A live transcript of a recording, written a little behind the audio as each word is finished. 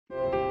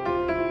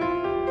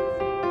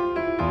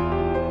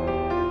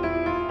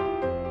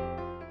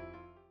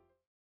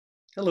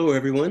Hello,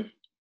 everyone.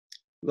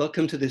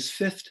 Welcome to this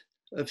fifth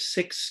of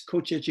 6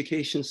 coach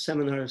education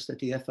seminars that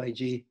the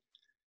FIG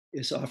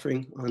is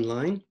offering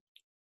online.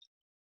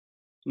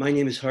 My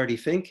name is Hardy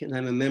Fink, and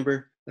I'm a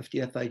member of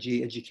the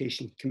FIG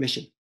Education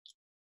Commission.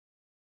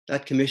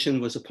 That commission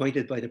was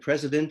appointed by the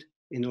President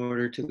in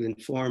order to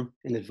inform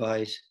and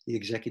advise the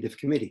Executive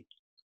Committee.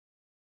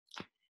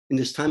 In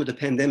this time of the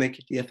pandemic,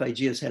 the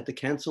FIG has had to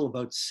cancel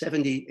about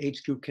 70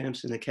 age group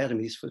camps and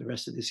academies for the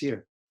rest of this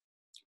year.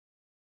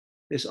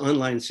 This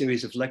online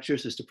series of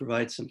lectures is to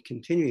provide some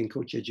continuing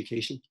coach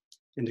education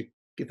and to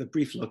give a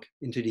brief look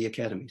into the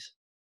academies.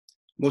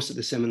 Most of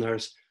the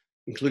seminars,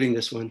 including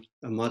this one,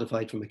 are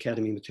modified from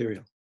academy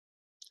material.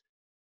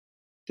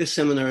 This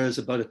seminar is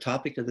about a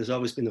topic that has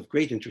always been of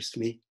great interest to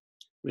me,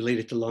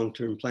 related to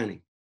long-term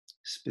planning.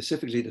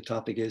 Specifically, the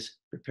topic is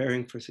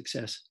preparing for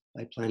success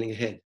by planning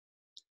ahead.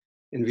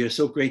 And we are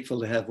so grateful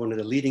to have one of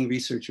the leading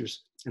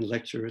researchers and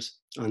lecturers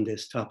on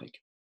this topic.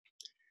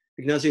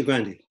 Ignacio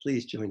Grande,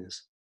 please join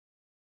us.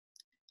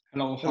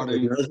 Hello, Hardy.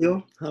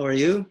 Ignacio, how are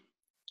you?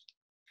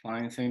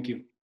 Fine, thank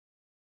you.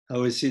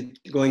 How is it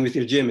going with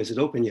your gym? Is it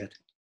open yet?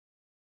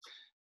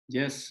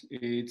 Yes,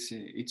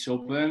 it's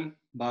open,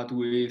 but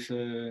with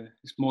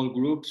small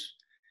groups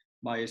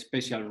by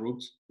special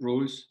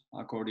rules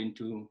according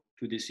to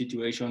the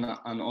situation,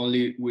 and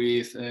only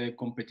with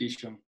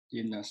competition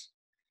gymnasts.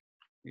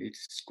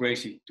 It's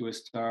crazy to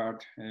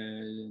start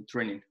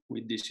training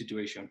with this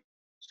situation.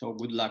 So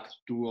good luck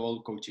to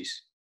all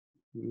coaches.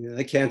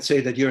 I can't say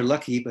that you're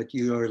lucky, but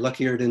you are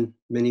luckier than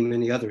many,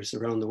 many others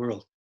around the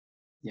world.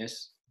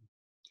 Yes.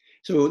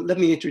 So let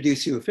me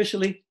introduce you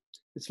officially.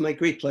 It's my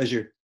great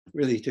pleasure,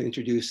 really, to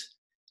introduce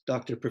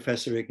Dr.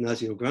 Professor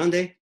Ignacio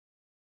Grande.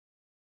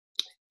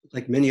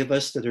 Like many of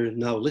us that are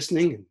now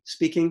listening and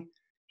speaking,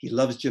 he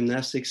loves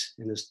gymnastics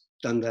and has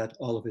done that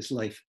all of his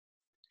life.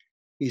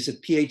 He's a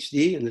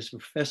PhD and is a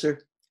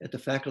professor at the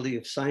Faculty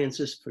of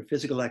Sciences for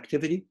Physical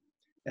Activity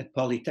at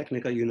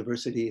Polytechnica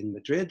University in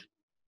Madrid.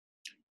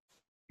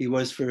 He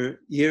was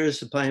for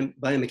years a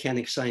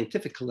biomechanics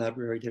scientific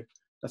collaborator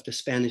of the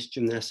Spanish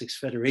Gymnastics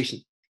Federation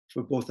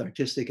for both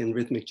artistic and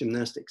rhythmic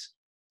gymnastics.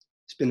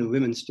 He's been a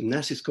women's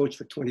gymnastics coach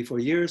for 24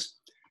 years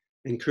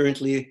and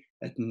currently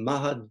at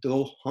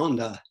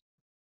Majadahonda,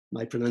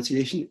 my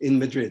pronunciation, in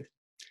Madrid.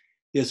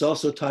 He has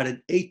also taught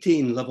at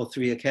 18 level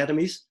 3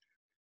 academies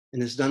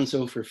and has done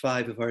so for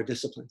 5 of our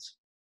disciplines.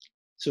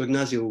 So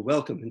Ignacio,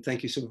 welcome, and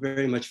thank you so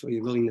very much for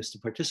your willingness to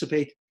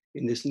participate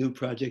in this new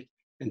project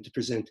and to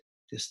present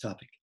this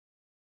topic.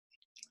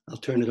 I'll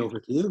turn it over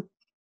to you.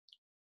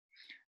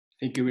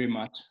 Thank you very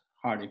much,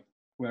 Hardy.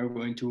 We are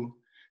going to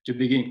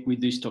begin with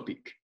this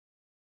topic.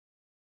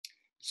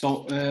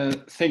 So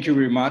thank you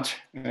very much,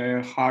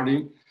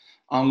 Hardy,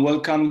 and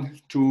welcome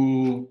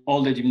to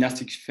all the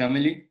gymnastics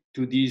family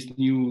to this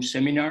new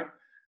seminar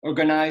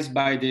organized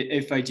by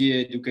the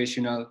FIG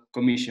Educational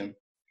Commission.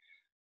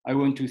 I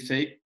want to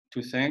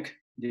thank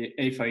the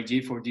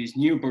FIG for this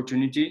new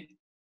opportunity,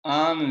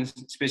 and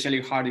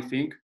especially Hardy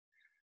Fink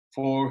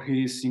for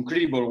his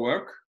incredible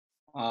work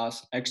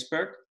as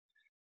expert,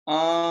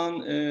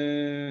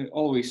 and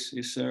always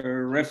is a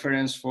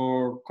reference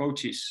for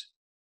coaches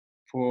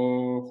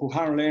who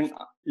have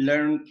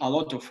learned a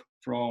lot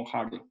from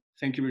Hardy.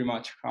 Thank you very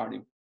much,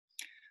 Hardy.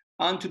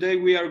 And today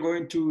we are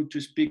going to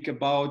speak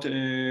about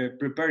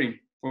preparing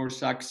for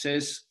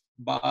success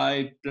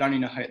by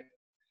planning ahead.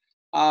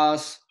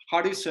 As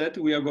Hardy said,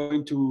 we are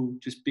going to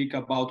speak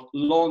about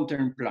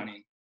long-term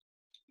planning.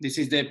 This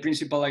is the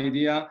principal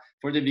idea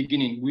for the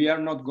beginning. We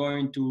are not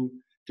going to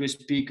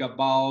speak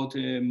about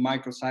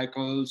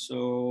microcycles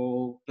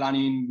or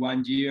planning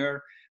 1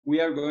 year.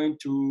 We are going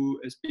to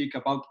speak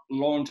about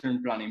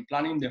long-term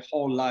planning the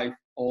whole life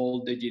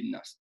of the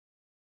gymnast.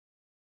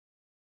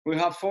 We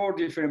have 4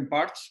 different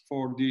parts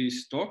for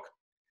this talk.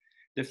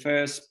 The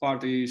first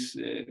part is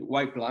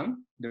why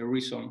plan, the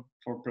reason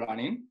for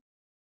planning.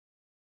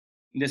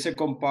 In the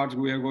second part,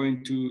 we are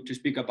going to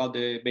speak about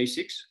the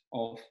basics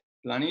of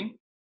planning.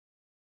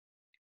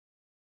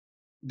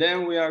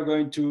 Then we are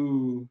going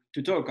to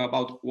talk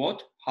about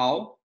what,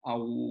 how,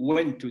 and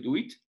when to do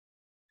it.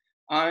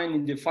 And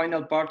in the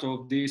final part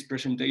of this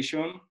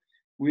presentation,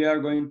 we are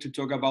going to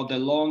talk about the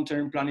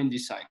long-term planning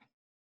design.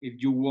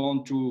 If you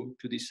want to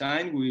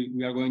design,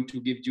 we are going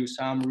to give you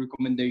some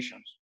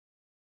recommendations.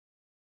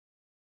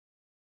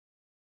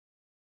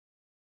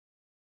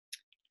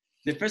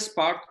 The first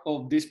part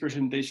of this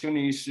presentation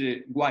is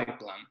why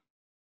plan.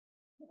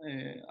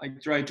 I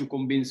try to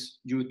convince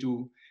you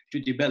to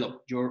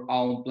develop your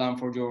own plan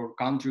for your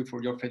country,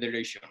 for your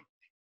federation.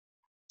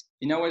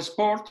 In our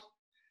sport,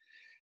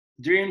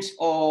 dreams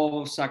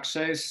of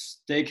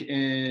success take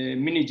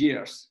many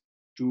years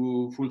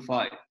to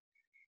fulfill.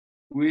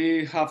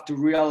 We have to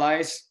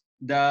realize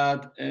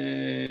that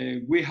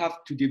we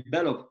have to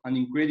develop an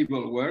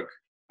incredible work,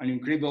 an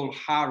incredible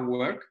hard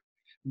work,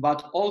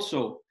 but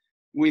also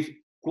with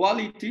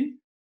quality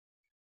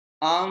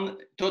and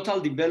total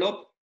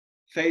develop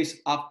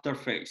phase after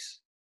phase.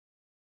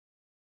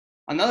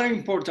 Another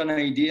important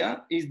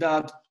idea is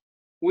that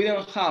we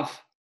don't have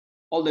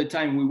all the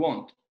time we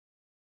want.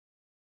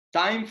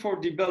 time for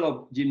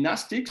develop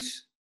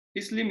gymnastics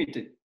is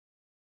limited.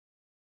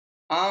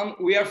 And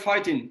we are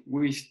fighting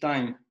with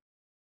time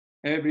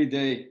every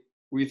day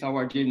with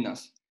our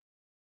gymnasts.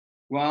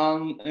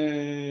 One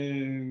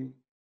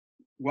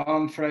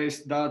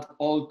phrase that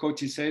all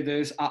coaches say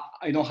is,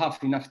 I don't have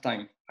enough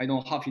time. I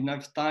don't have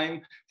enough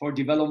time for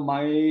develop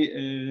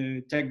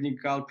my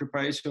technical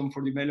preparation,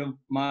 for develop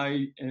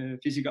my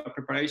physical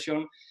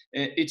preparation.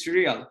 It's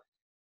real,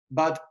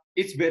 but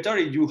it's better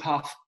if you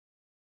have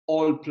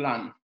all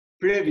planned,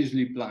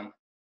 previously planned.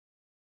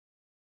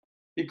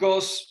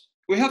 Because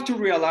we have to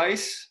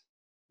realize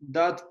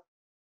that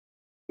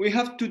we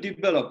have to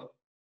develop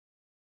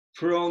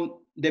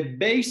from the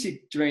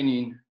basic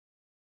training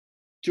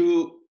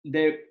to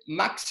the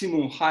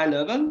maximum high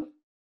level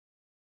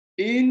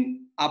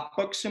in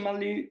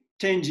approximately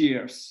 10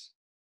 years.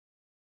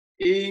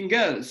 In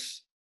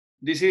girls,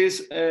 this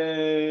is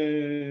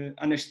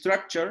a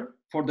structure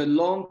for the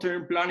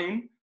long-term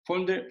planning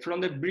from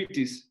the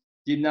British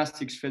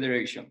Gymnastics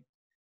Federation.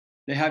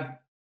 They have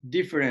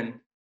different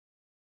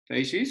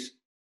phases,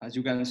 as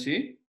you can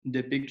see in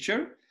the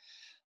picture.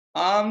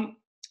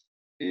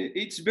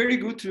 It's very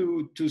good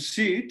to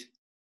see it,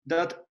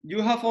 that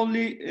you have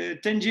only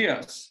 10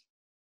 years,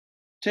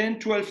 10,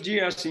 12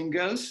 years in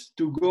girls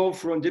to go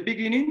from the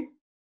beginning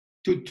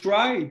to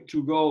try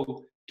to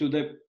go to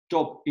the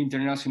top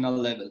international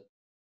level.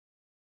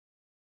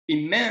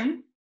 In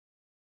men,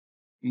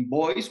 in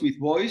boys, with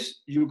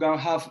boys, you can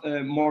have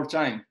more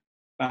time,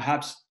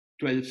 perhaps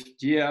 12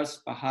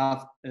 years,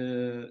 perhaps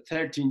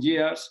 13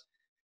 years,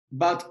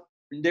 but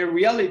the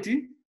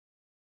reality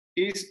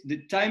is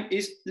the time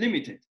is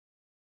limited.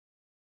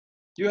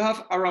 You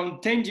have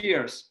around 10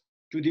 years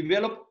to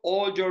develop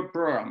all your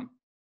program.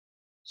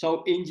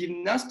 So in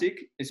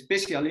gymnastics,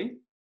 especially,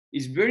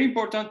 it's very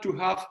important to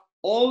have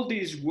all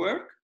this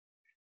work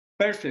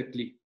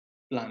perfectly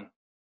planned,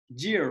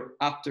 year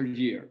after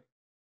year.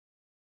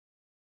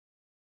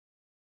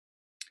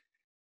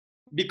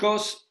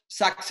 Because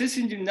success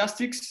in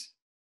gymnastics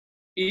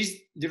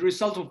is the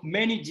result of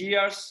many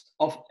years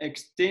of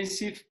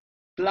extensive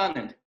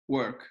planned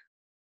work.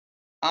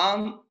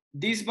 And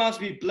this must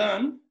be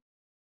planned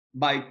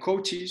by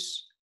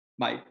coaches,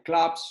 by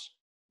clubs,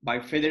 by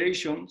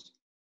federations.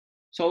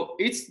 So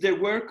it's the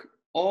work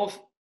of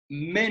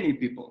many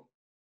people.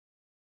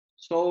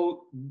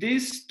 So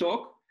this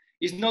talk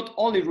is not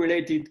only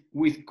related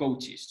with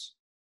coaches.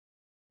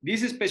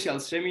 This special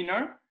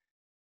seminar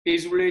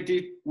is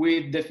related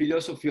with the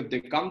philosophy of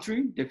the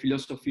country, the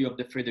philosophy of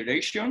the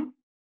federation,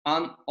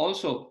 and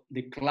also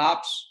the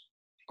clubs,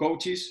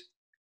 coaches,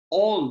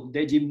 all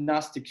the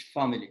gymnastics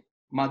family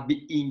must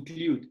be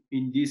included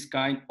in this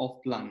kind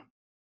of plan.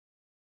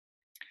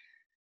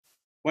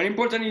 One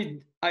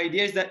important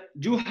idea is that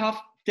you have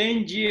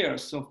 10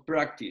 years of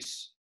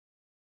practice,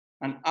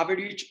 an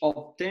average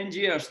of 10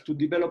 years to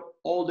develop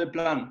all the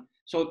plan.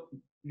 So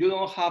you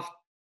don't have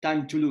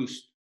time to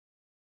lose.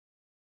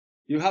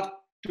 You have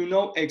to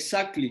know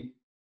exactly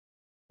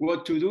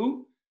what to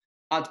do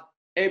at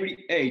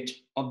every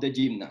age of the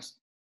gymnast.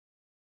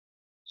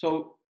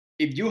 So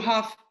if you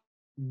have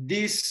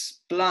this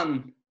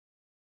plan,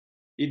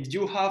 if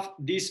you have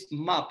this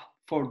map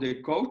for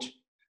the coach,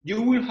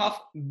 you will have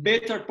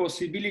better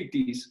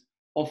possibilities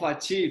of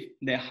achieve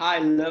the high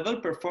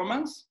level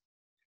performance,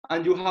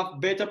 and you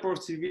have better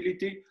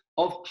possibility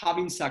of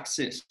having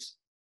success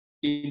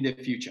in the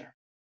future.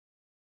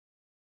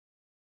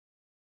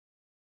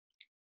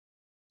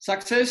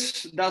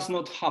 Success does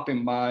not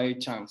happen by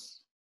chance.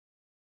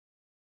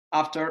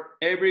 After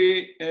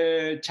every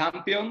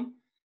champion,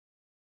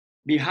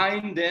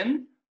 behind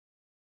them,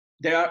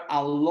 there are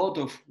a lot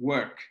of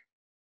work.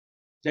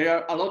 There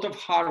are a lot of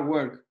hard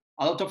work,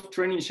 a lot of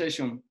training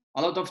session,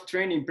 a lot of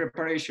training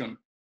preparation,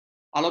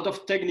 a lot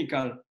of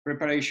technical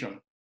preparation.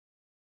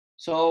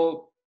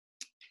 So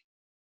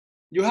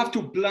you have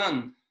to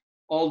plan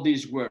all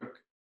this work,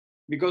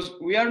 because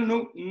we are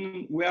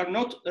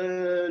not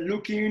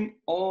looking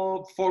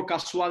for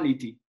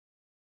casualty.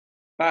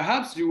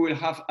 Perhaps you will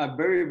have a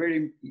very,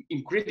 very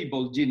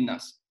incredible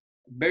gymnast,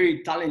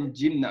 very talented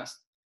gymnast,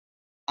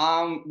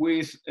 and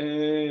with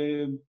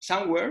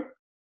somewhere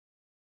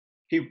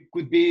he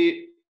could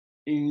be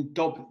in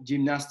top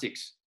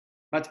gymnastics,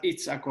 but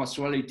it's a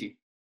casualty.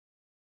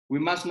 We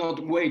must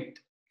not wait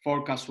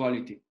for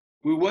casualty.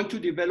 We want to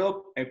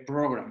develop a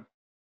program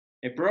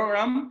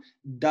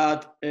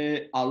that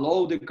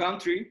allow the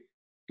country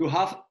to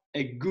have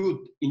a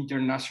good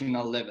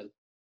international level,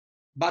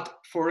 but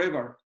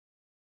forever,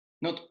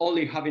 not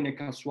only having a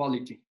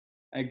casualty,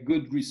 a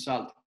good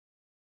result.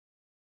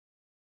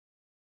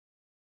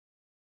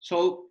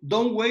 So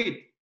don't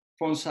wait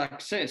for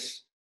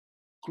success.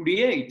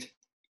 Create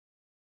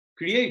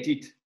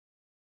it.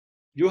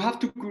 You have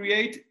to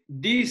create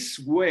this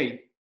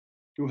way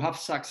to have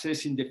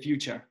success in the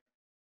future.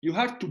 You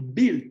have to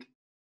build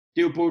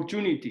the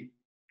opportunity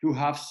to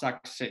have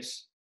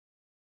success.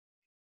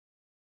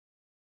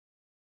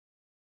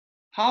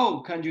 How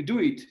can you do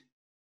it?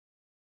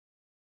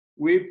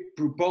 We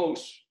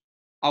propose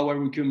our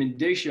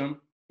recommendation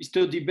is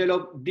to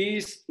develop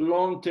this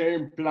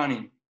long-term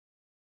planning,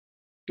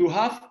 to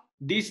have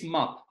this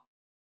map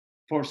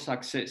for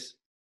success.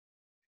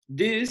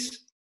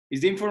 This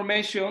is the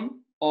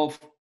information of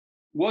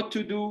what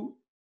to do,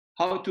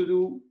 how to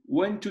do,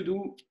 when to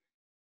do,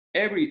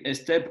 every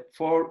step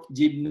for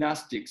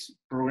gymnastics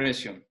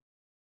progression.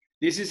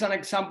 This is an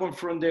example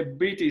from the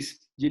British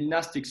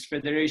Gymnastics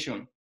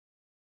Federation.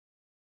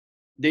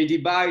 They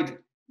divide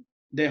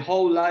the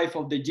whole life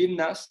of the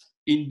gymnast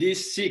in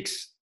these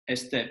 6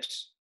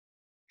 steps,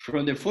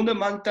 from the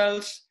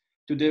fundamentals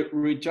to the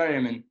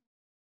retirement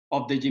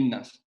of the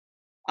gymnast.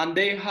 And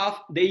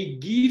they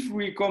give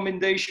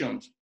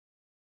recommendations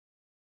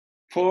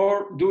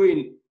for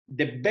doing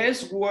the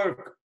best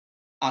work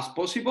as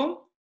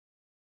possible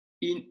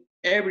in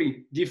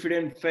every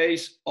different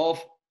phase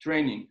of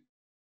training.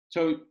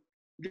 So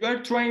you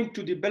are trying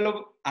to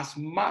develop as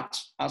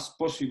much as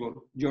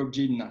possible your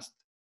gymnast.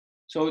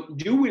 So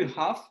you will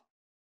have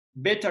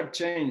better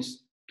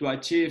chance to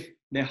achieve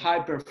the high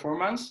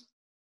performance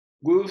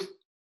with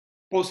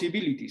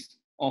possibilities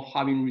of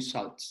having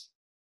results.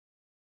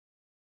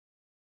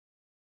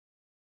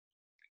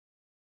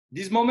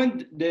 This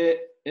moment, the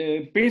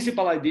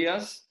principal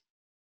ideas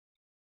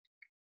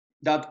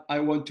that I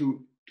want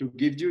to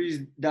give you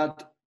is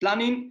that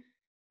planning,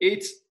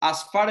 it's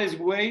as far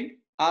away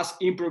as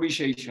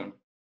improvisation.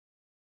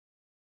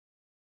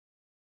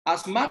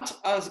 As much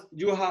as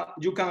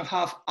you can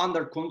have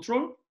under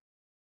control,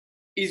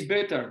 it's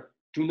better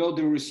to know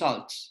the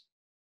results.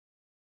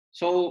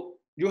 So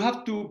you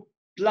have to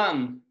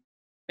plan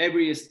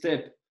every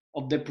step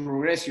of the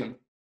progression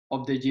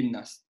of the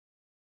gymnast,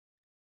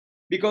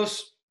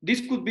 because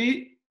this could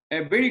be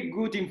a very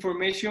good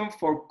information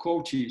for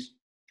coaches,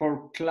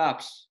 for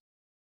clubs.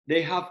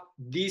 They have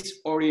this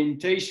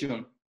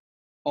orientation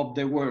of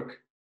the work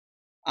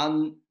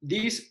and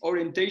this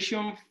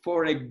orientation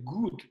for a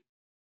good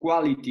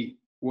quality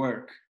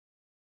work,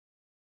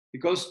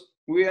 because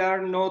we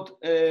are not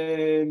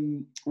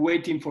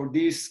waiting for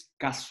this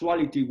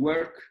casualty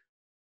work.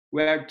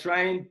 We are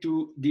trying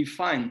to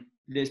define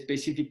the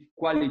specific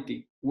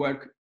quality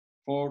work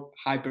for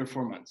high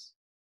performance.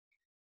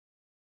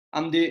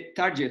 And the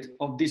target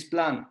of this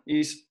plan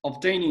is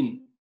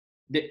obtaining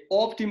the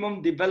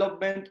optimum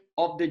development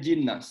of the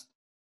gymnast,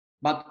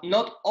 but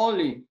not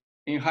only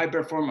in high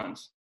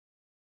performance.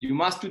 You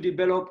must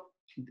develop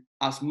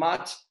as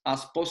much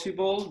as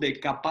possible the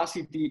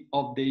capacity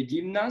of the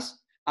gymnast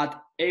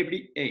at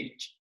every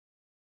age.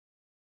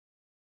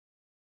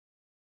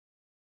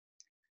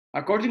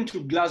 According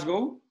to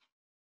Glasgow,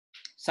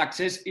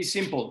 success is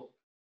simple.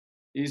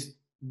 Is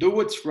do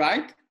what's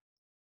right,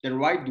 the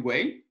right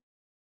way,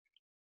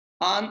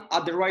 and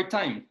at the right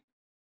time.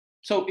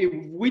 So if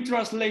we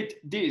translate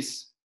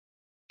this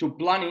to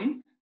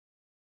planning,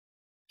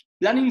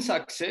 planning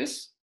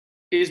success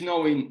is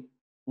knowing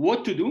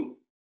what to do,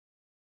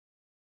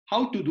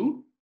 how to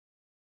do,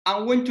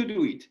 and when to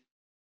do it.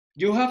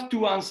 You have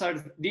to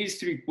answer these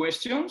 3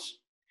 questions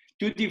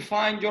to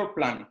define your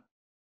plan.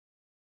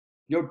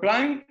 Your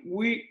plan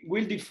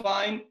will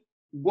define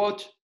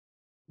what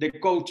the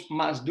coach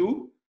must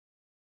do,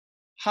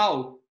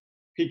 how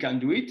he can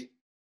do it,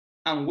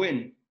 and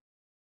when.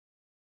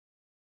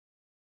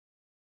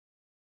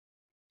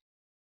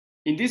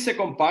 In this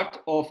second part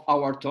of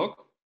our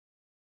talk,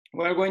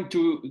 we're going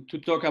to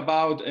talk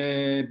about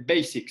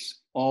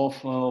basics of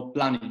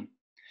planning.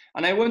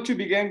 And I want to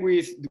begin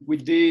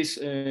with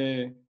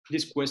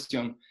this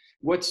question.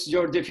 What's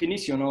your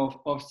definition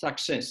of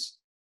success?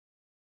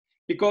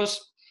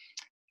 Because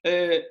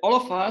all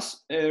of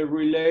us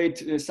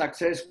relate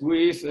success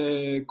with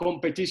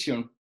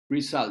competition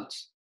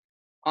results.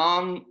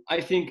 And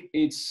I think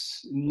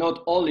it's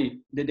not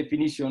only the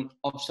definition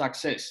of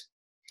success.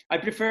 I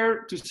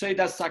prefer to say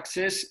that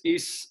success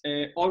is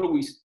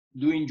always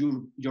doing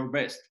your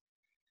best.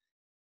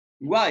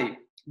 Why?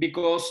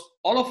 Because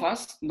all of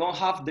us don't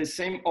have the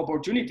same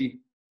opportunity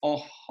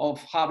of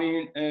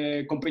having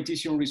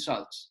competition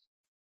results.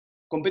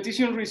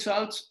 Competition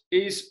results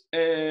is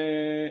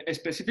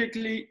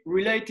specifically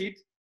related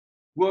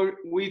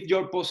with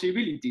your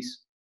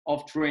possibilities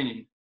of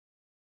training.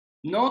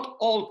 Not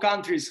all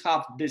countries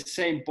have the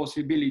same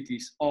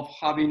possibilities of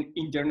having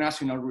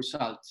international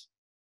results.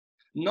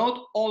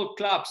 Not all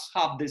clubs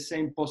have the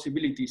same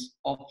possibilities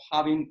of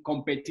having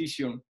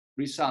competition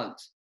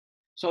results.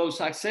 So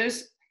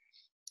success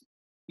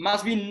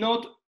must be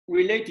not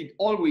related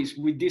always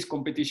with these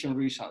competition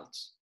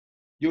results.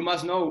 You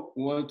must know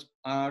what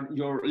are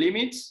your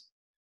limits,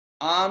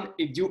 and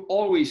if you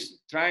always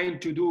trying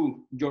to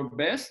do your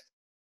best,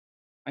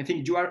 I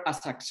think you are a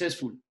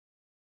successful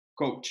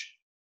coach.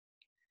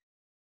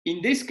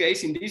 In this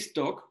case, in this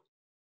talk,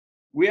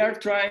 we are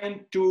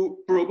trying to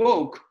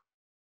provoke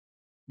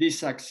this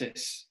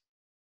success.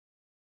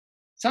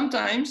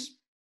 Sometimes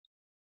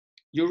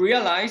you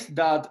realize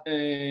that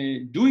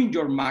doing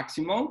your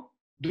maximum,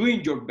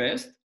 doing your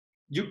best,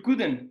 you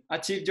couldn't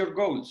achieve your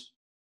goals.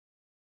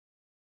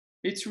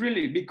 It's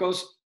really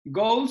because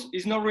goals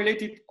is not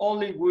related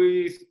only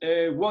with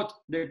what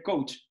the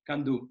coach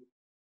can do.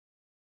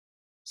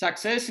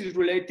 Success is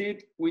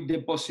related with the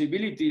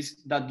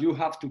possibilities that you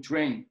have to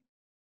train,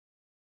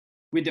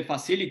 with the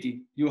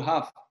facility you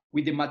have,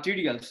 with the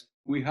materials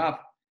we have,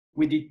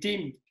 with the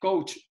team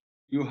coach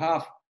you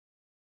have.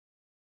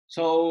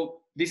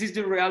 So this is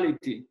the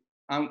reality.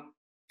 And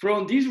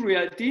from this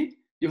reality,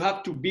 you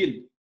have to build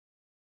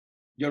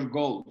your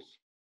goals.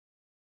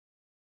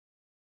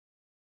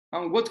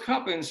 And what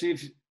happens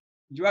if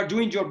you are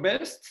doing your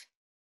best,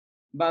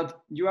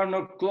 but you are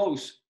not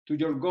close to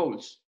your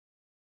goals?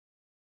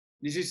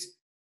 This is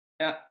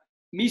a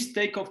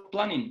mistake of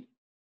planning,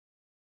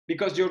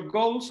 because your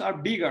goals are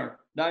bigger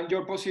than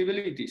your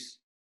possibilities.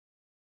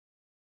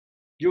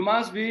 You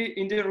must be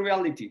in the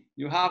reality.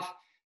 You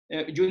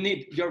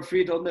need your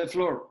feet on the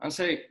floor and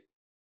say,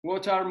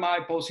 what are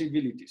my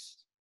possibilities?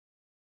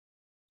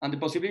 And the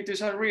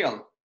possibilities are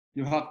real.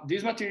 You have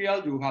this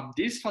material, you have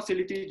this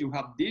facility, you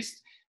have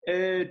this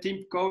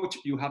team coach,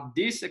 you have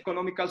this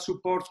economical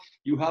support.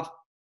 You have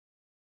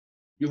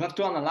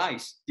to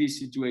analyze this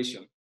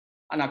situation.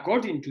 And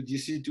according to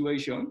this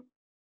situation,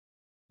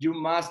 you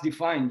must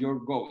define your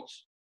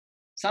goals.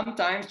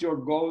 Sometimes your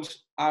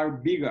goals are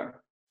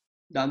bigger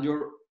than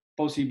your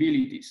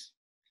possibilities.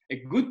 A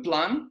good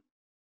plan,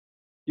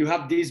 you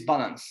have this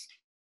balance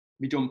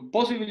between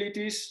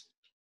possibilities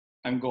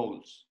and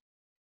goals.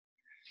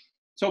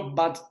 So,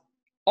 but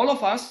all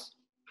of us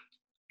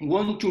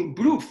want to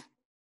improve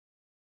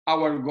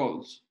our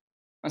goals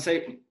and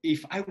say,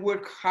 if I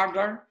work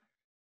harder,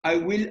 I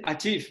will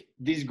achieve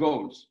these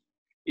goals.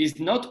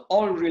 It's not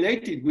all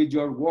related with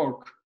your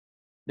work.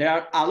 There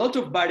are a lot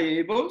of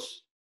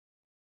variables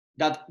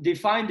that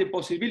define the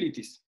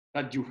possibilities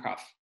that you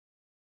have.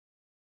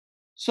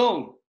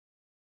 So,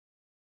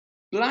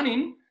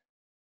 planning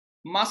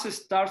must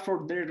start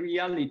from the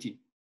reality.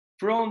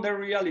 From the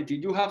reality,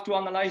 you have to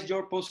analyze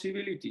your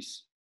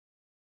possibilities,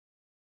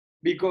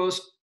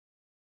 because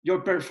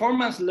your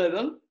performance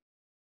level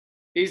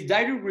is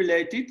directly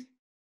related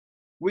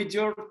with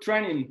your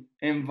training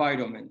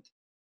environment.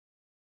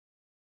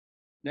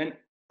 Then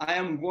I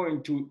am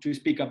going to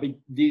speak about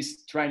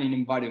this training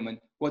environment.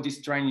 What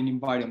is training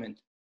environment?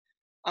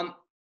 And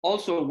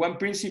also one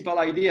principal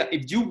idea,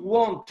 if you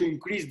want to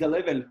increase the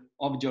level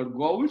of your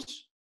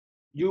goals,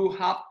 you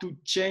have to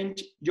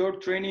change your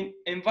training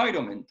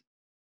environment.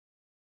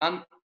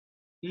 And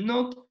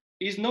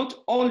is not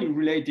only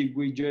related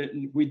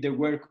with the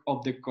work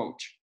of the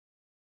coach.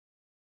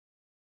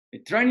 The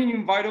training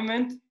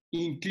environment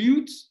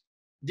includes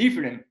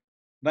different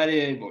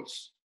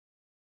variables.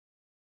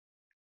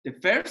 The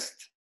first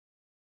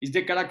is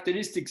the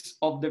characteristics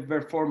of the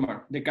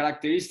performer, the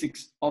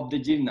characteristics of the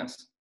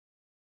gymnast.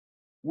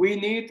 We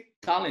need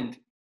talent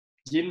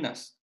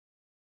gymnasts.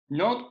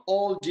 Not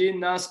all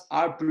gymnasts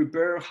are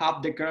prepared,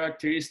 have the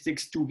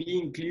characteristics to be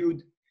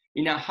included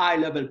in a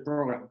high-level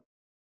program.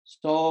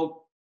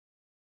 So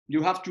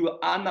you have to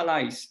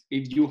analyze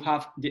if you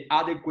have the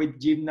adequate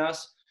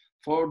gymnasts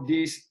for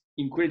this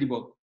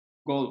incredible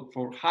goal,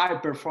 for high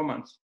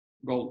performance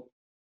goal.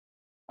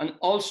 And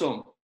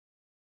also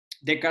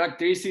the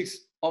characteristics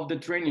of the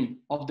training,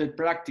 of the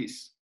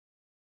practice,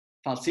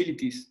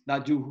 facilities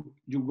that you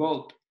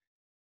got,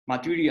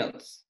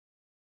 materials.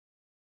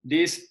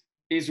 This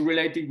is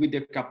related with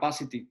the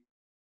capacity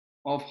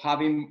of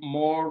having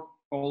more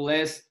or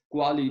less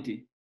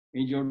quality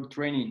in your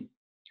training.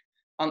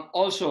 And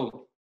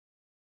also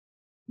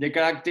the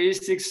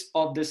characteristics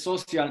of the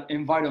social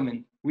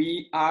environment.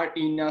 We are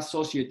in a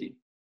society.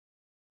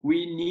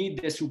 We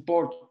need the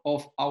support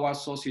of our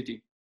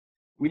society.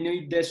 We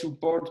need the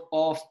support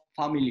of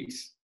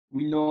families.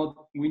 We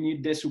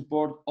need the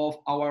support of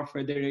our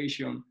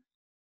federation.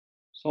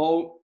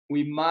 So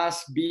we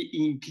must be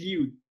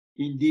included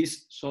in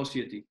this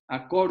society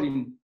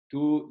according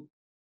to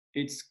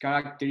its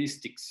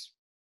characteristics.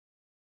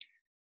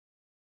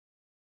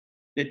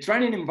 The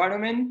training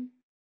environment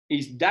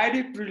is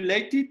directly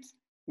related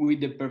with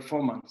the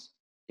performance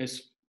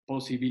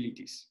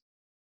possibilities.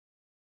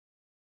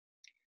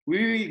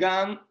 We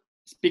began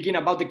speaking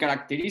about the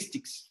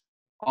characteristics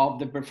of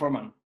the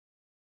performance,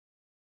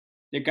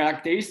 the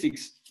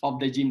characteristics of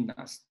the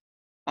gymnast.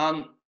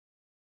 And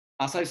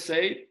as I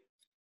said,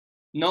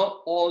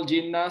 not all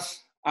gymnasts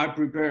are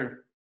prepared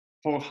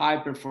for high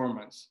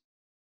performance.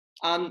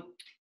 And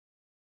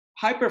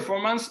high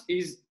performance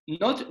is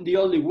not the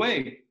only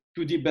way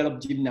to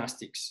develop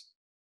gymnastics.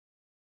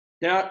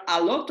 There are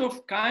a lot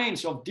of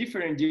kinds of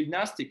different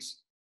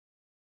gymnastics.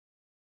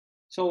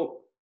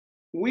 So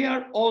we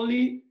are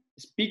only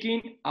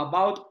speaking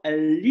about a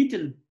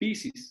little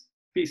piece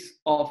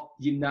of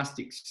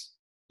gymnastics.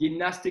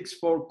 Gymnastics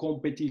for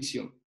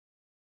competition,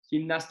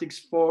 gymnastics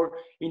for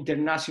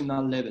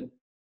international level.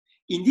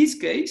 In this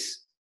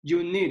case,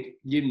 you need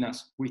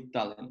gymnasts with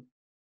talent,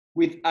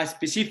 with a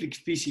specific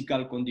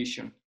physical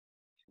condition,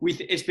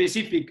 with a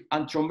specific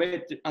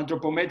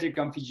anthropometric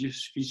and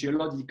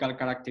physiological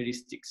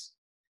characteristics,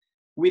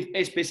 with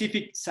a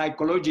specific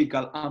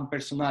psychological and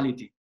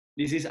personality.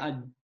 This is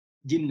a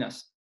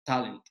gymnast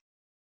talent.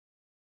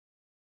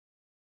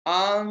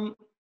 And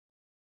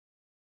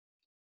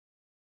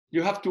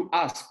you have to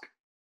ask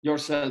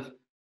yourself,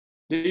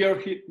 Do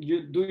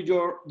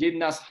your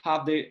gymnasts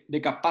have the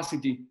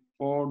capacity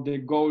for the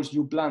goals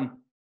you plan?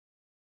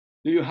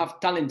 Do you have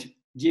talent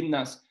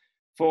gymnasts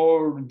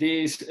for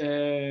this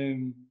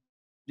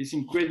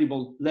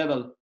incredible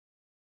level?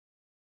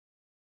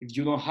 If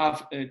you don't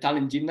have a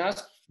talent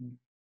gymnast,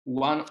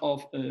 one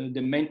of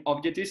the main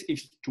objectives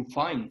is to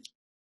find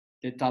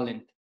the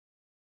talent.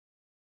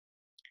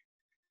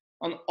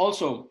 And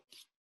also,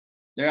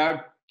 there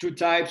are two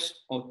types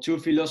or two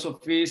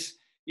philosophies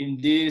in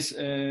this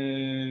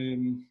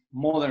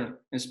modern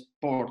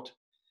sport.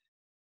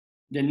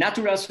 The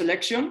natural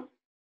selection.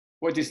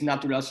 What is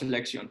natural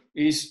selection?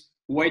 Is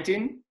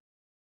waiting,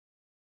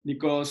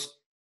 because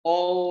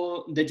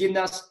all the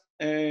gymnasts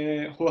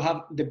who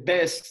have the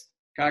best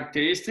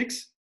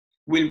characteristics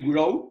will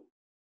grow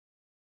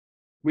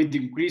with the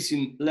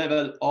increasing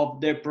level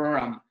of their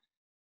program.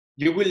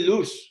 You will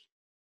lose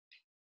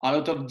a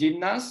lot of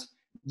gymnasts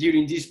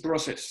during this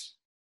process.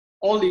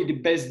 Only the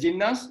best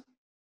gymnasts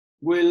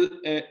will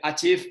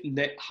achieve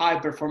the high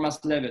performance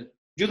level.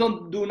 You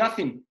don't do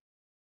nothing.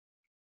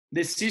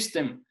 The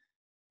system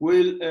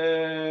will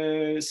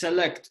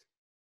select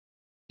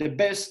the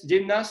best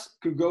gymnasts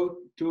to go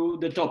to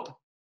the top.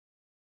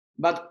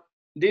 But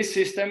this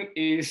system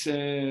is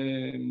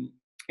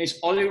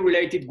only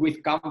related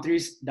with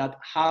countries that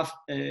have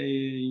an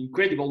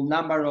incredible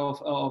number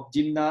of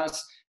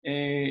gymnasts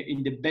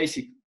in the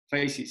basic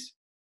phases.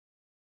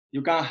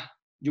 You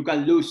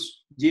can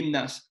lose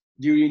gymnasts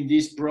during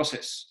this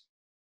process.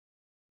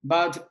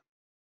 But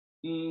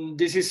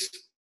this is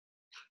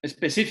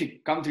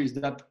specific countries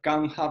that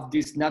can have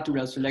this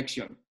natural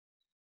selection.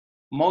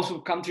 Most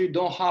of countries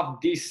don't have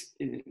this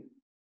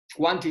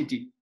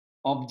quantity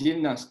of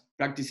gymnasts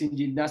practicing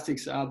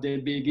gymnastics at the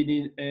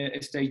beginning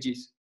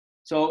stages.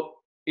 So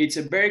it's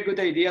a very good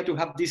idea to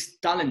have this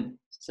talent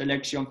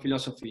selection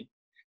philosophy,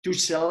 to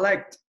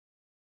select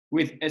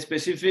with a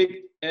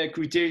specific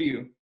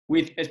criteria,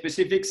 with a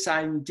specific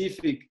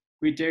scientific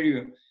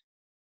criteria.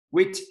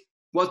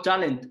 What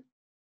talent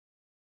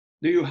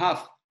do you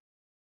have?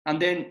 And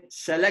then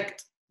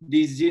select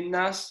these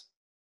gymnasts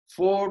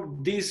for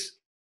this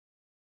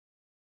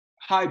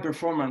high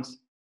performance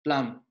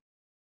plan.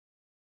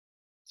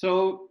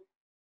 So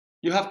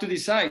you have to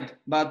decide,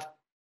 but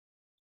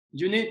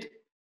you need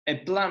a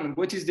plan.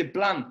 What is the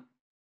plan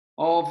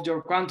of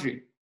your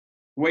country?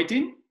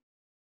 Waiting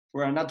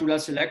for a natural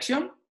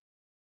selection,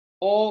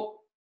 or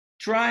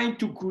trying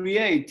to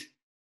create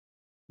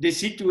the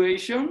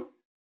situation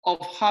of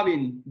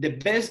having the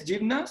best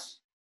gymnasts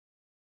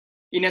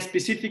in a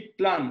specific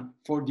plan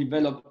for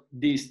develop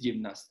this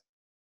gymnast?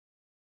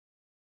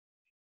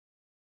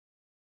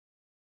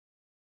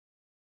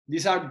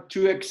 These are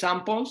two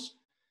examples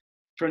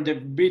from the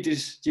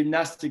British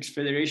Gymnastics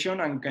Federation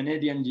and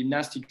Canadian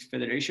Gymnastics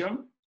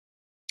Federation.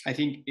 I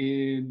think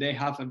they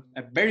have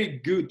a very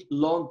good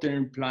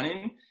long-term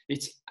planning.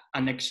 It's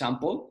an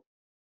example.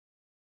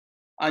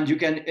 And you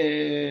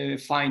can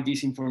find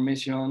this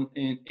information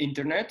in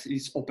internet.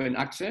 It's open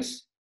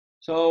access.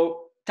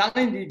 So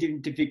talent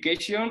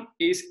identification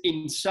is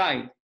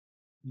inside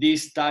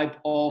this type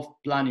of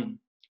planning.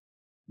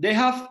 They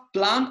have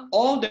planned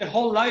the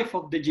whole life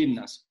of the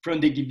gymnast, from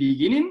the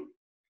beginning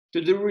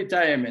to the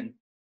retirement.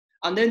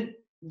 And then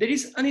there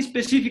is a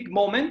specific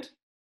moment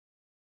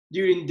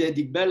during the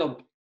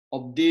development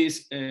of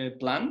this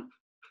plan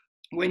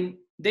when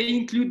they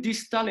include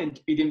this talent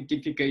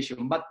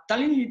identification. But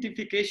talent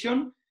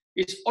identification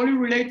is only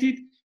related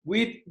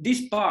with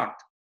this part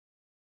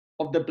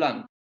of the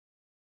plan.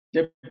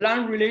 The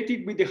plan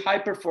related with the high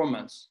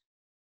performance.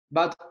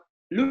 But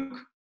look,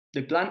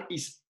 the plan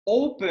is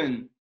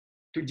open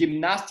to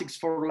gymnastics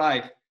for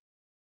life,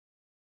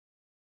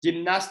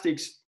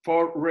 gymnastics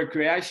for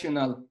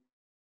recreational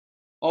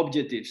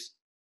objectives.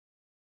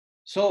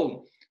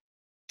 So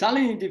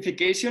talent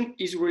identification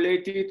is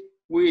related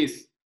with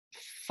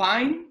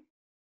find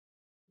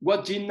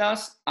what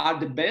gymnasts are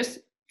the best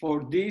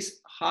for this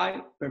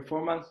high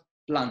performance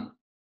plan.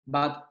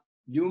 But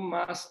you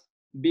must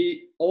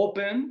be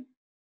open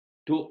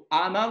to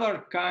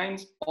another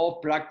kinds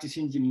of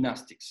practicing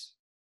gymnastics.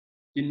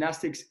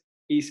 Gymnastics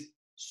is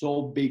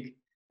so big.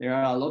 There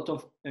are a lot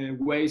of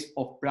ways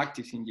of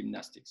practicing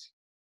gymnastics.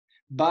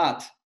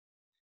 But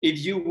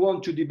if you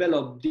want to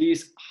develop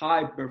this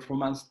high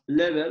performance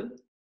level,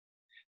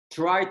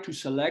 try to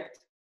select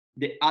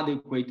the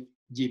adequate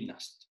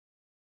gymnast.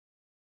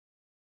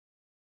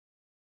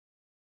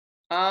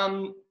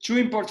 Two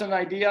important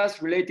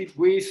ideas related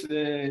with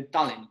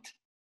talent.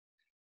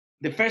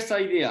 The first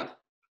idea,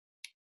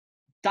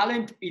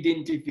 talent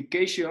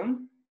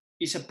identification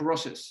is a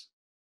process.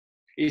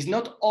 It's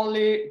not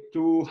only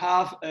to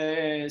have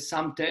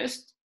some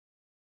test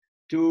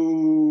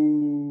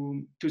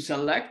to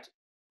select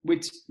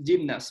which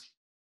gymnasts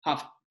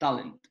have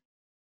talent.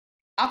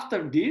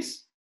 After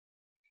this,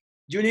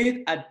 you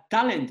need a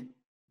talent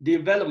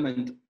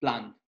development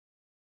plan.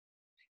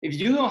 If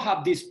you don't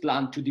have this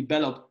plan to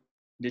develop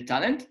the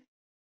talent,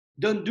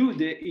 don't do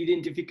the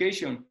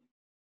identification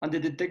and the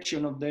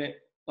detection of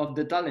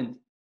the talent.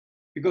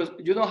 because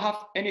you don't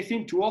have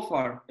anything to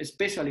offer,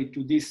 especially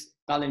to this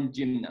talent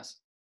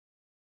gymnast.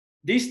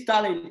 This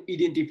talent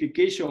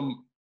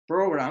identification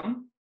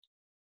program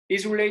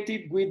is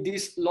related with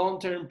this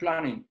long-term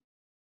planning.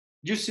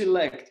 You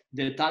select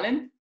the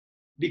talent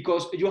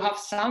because you have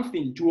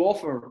something to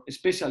offer,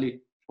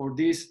 especially for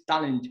this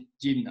talent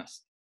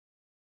gymnast.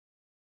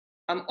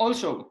 And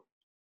also,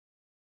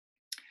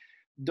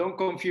 don't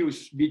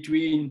confuse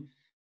between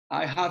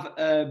I have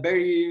a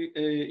very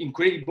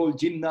incredible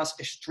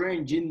gymnast, a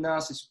strength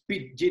gymnast, a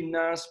speed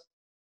gymnast.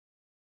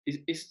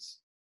 It's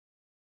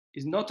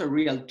not a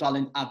real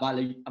talent, a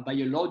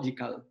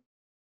biological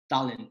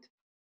talent.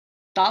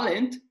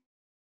 Talent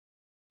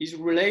is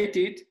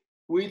related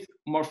with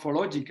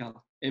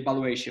morphological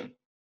evaluation,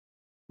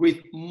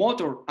 with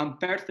motor and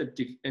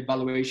perceptive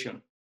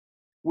evaluation,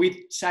 with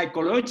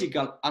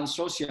psychological and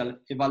social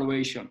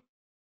evaluation,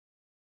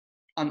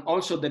 and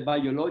also the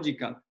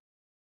biological.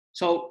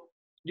 So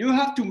you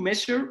have to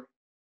measure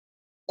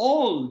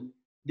all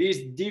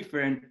these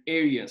different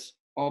areas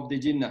of the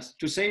gymnast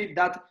to say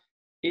that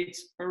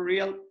it's a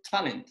real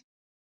talent.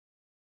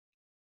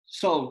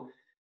 So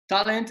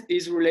talent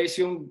is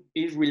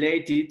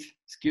related,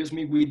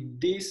 with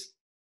these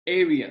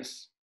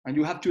areas, and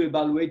you have to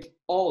evaluate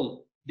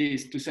all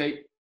this to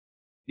say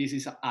this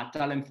is a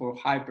talent for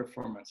high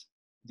performance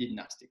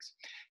gymnastics.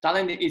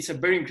 Talent is a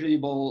very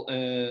incredible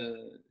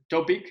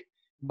topic,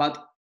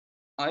 but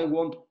I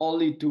want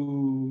only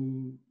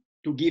to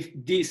give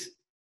these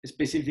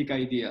specific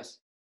ideas.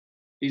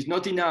 It's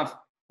not enough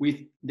with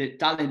the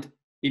talent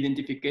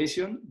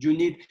identification. You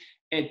need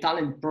a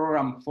talent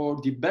program for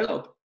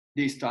develop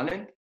this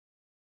talent,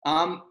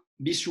 and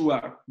be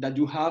sure that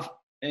you have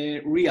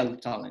a real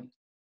talent.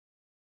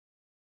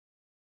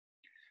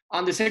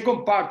 And the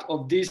second part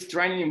of this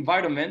training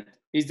environment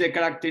is the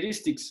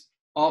characteristics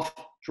of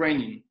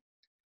training.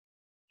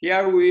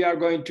 Here we are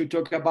going to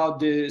talk about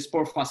the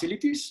sport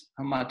facilities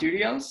and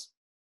materials,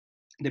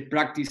 the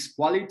practice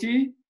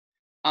quality,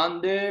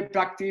 and the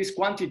practice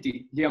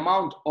quantity, the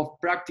amount of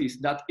practice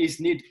that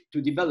is needed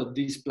to develop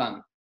this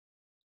plan.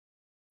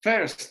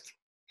 First,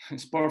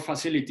 sport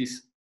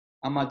facilities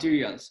and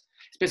materials.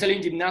 Especially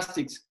in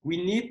gymnastics,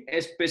 we need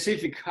a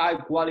specific high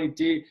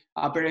quality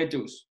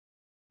apparatus.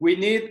 We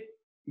need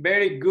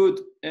very good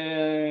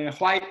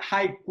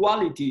high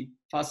quality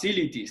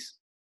facilities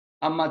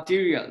and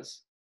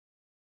materials.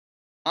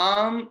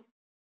 And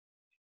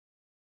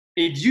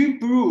if you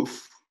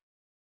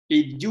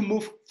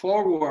move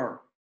forward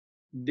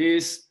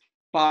this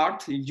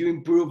part, if you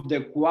improve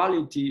the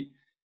quality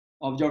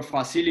of your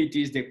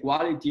facilities, the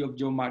quality of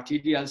your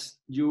materials,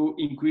 you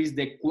increase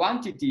the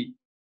quantity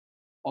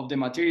of the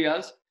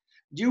materials,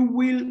 you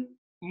will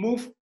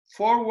move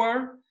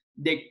forward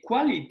the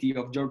quality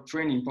of your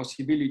training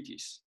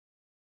possibilities.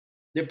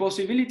 The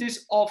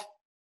possibilities of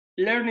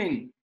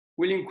learning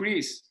will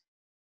increase,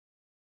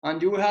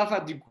 and you will have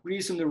a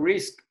decrease in the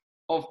risk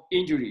of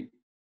injury.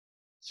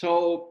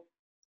 So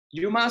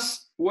you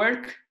must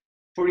work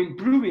for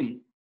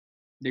improving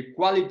the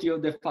quality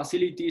of the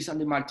facilities and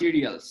the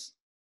materials.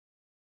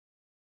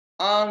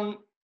 And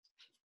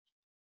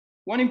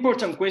one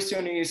important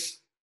question is,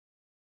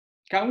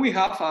 can we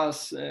have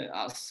as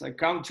a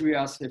country,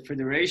 as a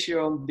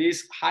federation,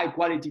 these high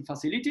quality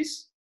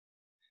facilities?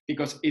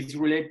 Because it's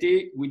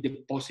related with the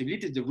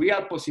possibilities, the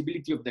real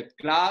possibility of the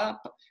club,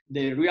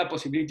 the real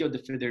possibility of the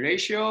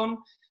federation.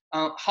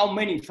 How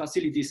many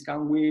facilities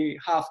can we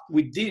have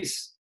with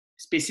these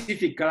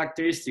specific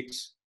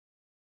characteristics?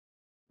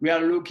 We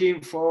are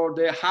looking for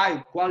the high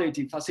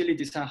quality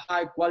facilities and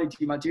high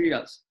quality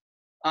materials.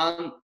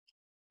 And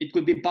it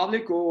could be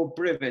public or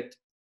private.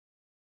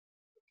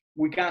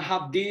 We can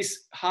have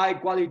these high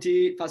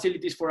quality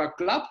facilities for a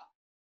club,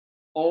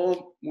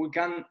 or we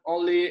can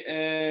only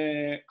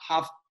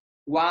have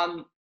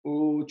one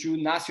or two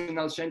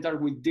national centers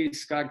with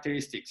these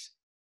characteristics.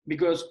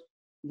 Because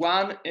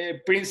one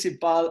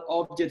principal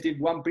objective,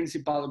 one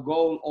principal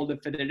goal of the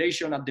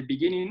federation at the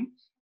beginning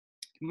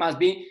must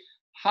be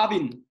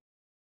having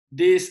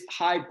these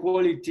high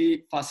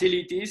quality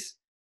facilities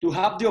to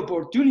have the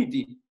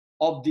opportunity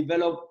of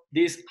develop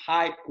this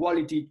high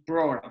quality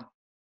program.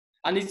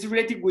 And it's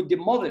related with the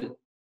model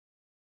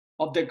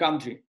of the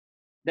country.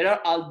 There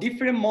are a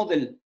different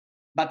model,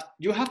 but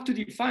you have to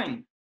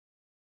define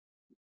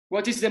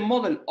what is the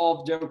model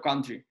of your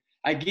country.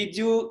 I give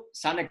you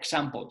some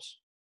examples.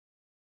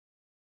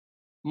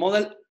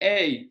 Model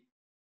A,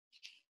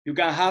 you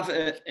can have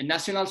a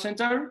national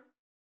center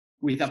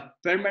with a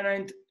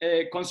permanent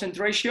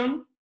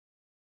concentration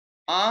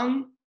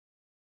and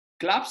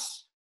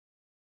clubs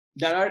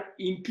that are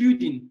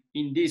including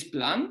in this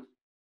plan.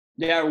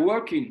 They are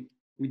working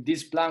with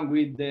this plan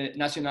with the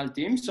national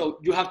team. So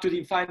you have to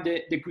define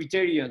the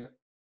criteria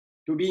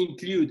to be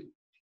included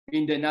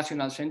in the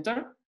national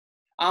center.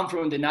 And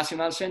from the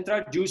national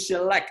center, you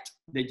select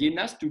the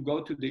gymnast to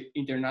go to the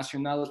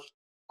international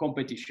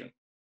competition.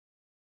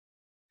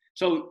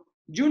 So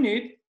you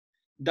need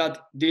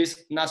that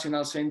this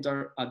national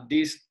center at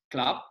this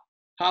club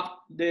have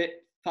the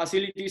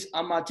facilities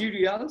and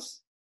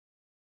materials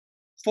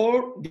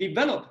for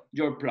develop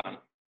your plan.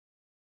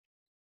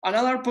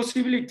 Another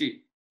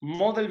possibility,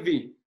 Model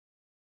V.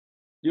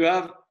 You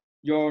have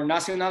your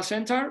national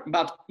center,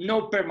 but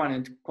no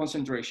permanent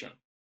concentration.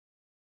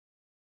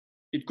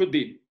 It could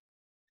be.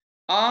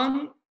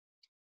 And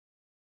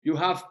you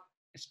have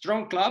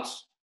strong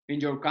clubs in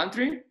your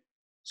country,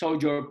 so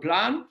your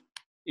plan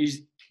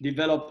is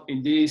developed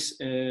in these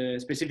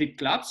specific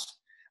clubs.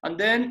 And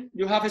then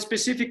you have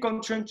specific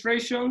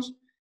concentrations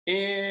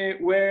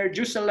where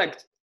you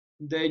select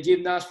the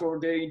gymnast for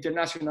the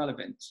international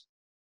events.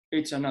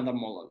 It's another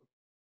model.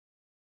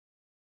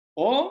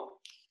 Or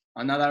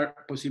another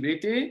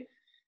possibility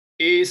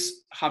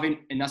is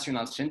having a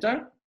national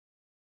center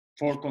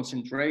for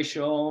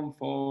concentration,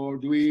 for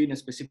doing a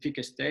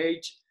specific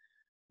stage.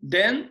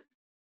 Then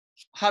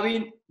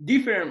having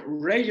different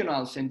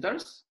regional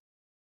centers.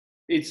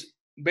 It's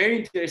very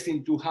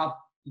interesting to have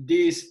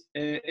this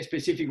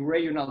specific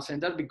regional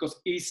center because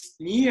it's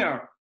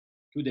near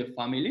to the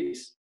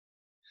families.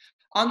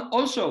 And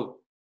also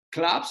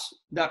clubs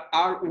that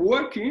are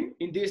working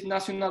in this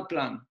national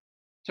plan.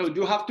 So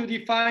you have to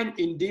define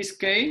in this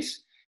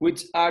case,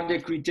 which are the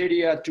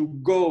criteria to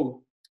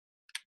go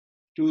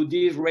to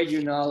this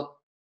regional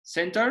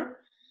center,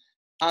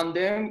 and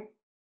then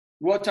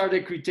what are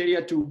the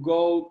criteria to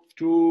go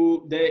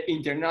to the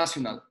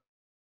international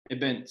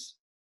events.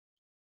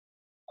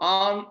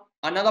 And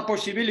another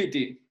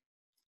possibility,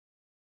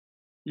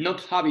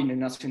 not having a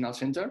national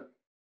center,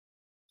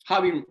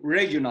 having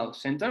regional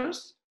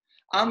centers,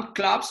 and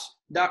clubs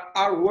that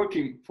are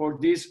working for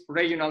these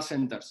regional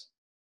centers.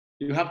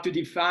 You have to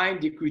define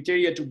the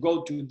criteria to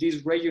go to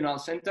these regional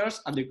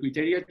centers and the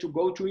criteria to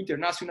go to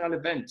international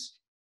events.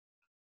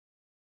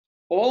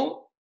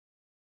 Or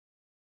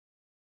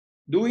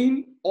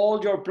doing all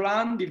your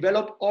plan,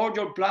 develop all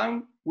your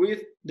plan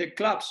with the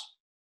clubs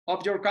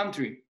of your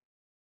country.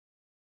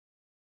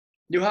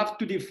 You have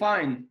to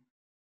define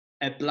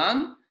a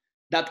plan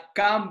that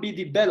can be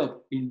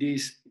developed in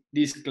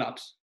these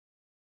clubs.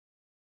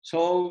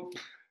 So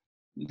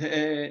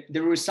the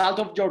result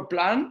of your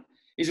plan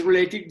is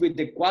related with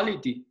the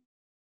quality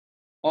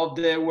of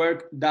the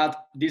work that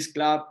this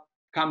club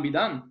can be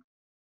done.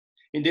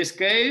 In this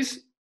case,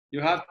 you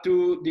have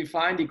to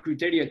define the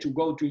criteria to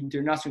go to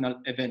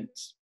international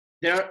events.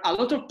 There are a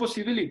lot of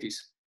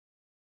possibilities.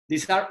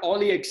 These are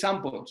only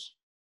examples.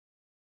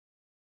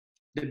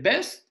 The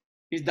best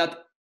is that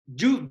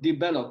you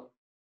develop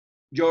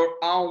your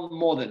own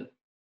model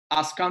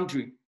as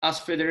country, as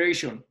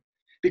federation,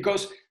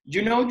 because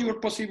you know your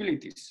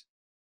possibilities.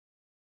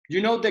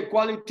 You know the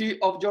quality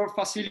of your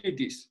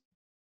facilities.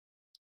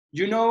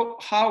 You know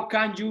how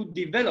can you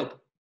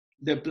develop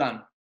the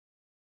plan.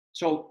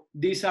 So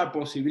these are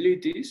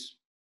possibilities.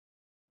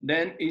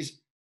 Then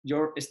is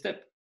your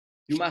step.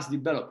 You must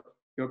develop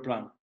your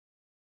plan.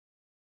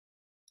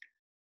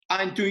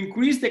 And to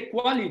increase the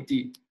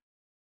quality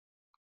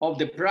of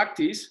the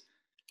practice,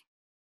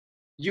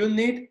 you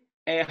need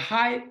a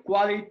high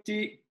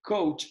quality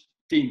coach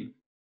team.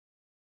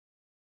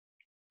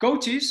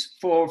 Coaches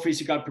for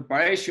physical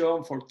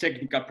preparation, for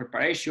technical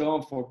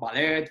preparation, for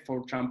ballet,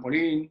 for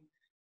trampoline,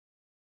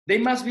 they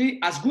must be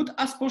as good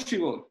as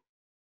possible.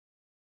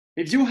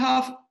 If you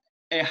have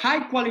a high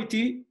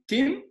quality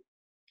team,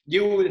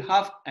 you will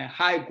have a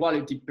high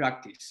quality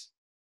practice,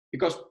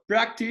 because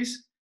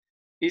practice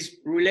is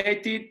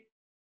related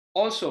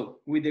also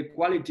with the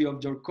quality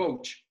of your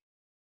coach.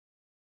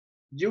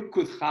 You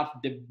could have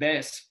the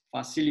best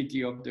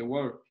facility of the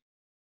world,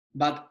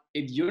 but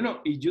if you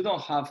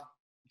don't have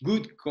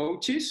good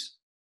coaches,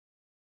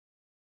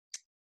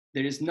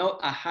 there is not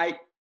a high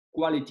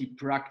quality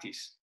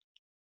practice.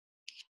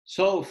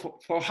 So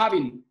for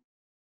having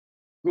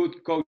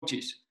good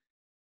coaches,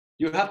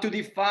 you have to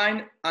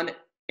define an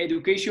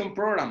education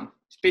program,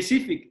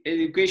 specific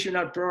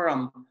educational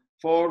program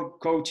for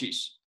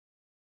coaches.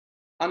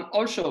 And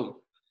also,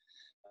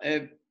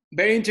 a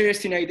very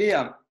interesting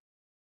idea,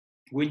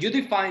 when you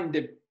define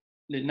the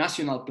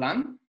national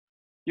plan,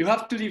 you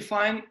have to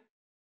define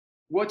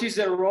what is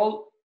the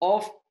role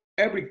of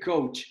every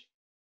coach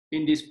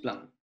in this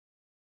plan.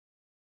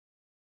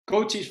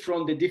 Coaches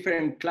from the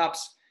different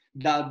clubs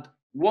that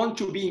want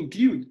to be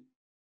included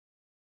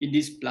in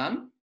this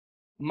plan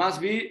must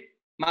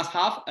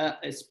have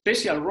a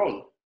special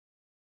role.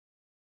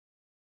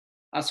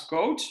 As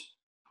coach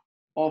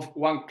of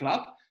one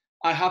club,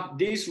 I have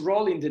this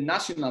role in the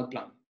national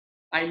plan.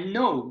 I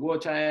know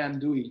what I am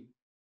doing.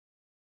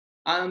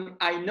 And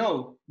I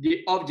know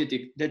the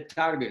objective, the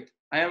target.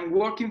 I am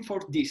working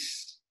for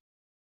this.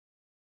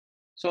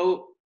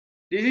 So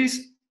this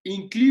is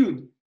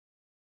include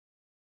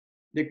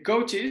the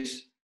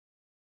coaches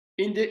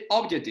in the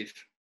objective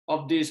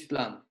of this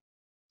plan.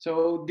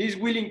 So this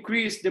will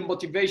increase the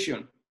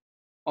motivation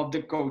of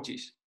the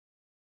coaches.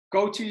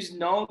 Coaches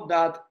know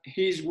that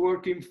he's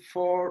working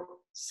for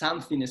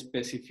something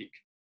specific,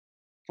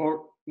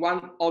 for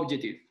one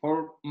objective,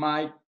 for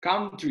my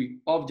country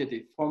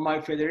objective, for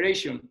my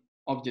federation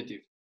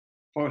objective,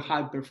 for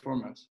high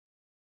performance.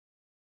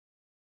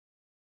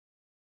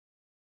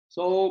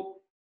 So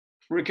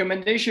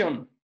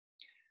recommendation,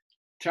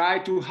 try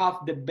to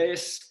have the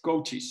best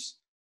coaches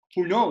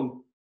who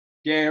know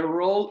their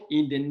role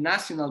in the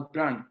national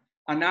plan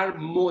and are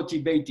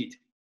motivated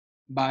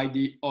by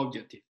the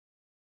objective.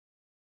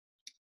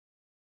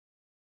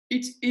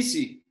 It's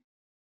easy,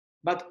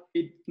 but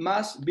it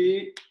must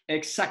be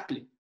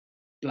exactly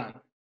planned.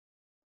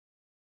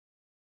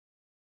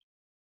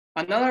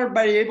 Another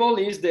variable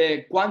is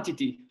the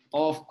quantity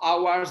of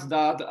hours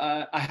that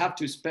I have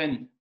to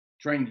spend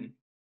training.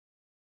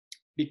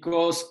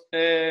 Because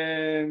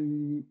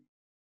in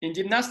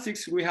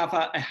gymnastics, we have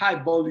a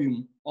high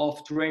volume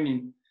of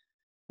training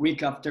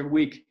week after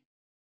week.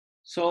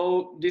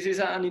 So this is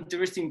an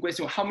interesting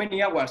question. How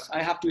many hours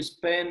I have to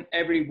spend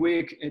every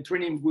week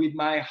training with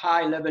my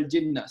high-level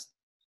gymnast?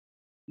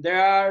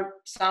 There are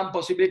some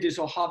possibilities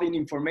of having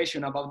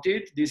information about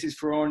it. This is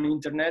from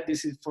internet,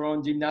 this is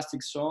from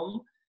Gymnastics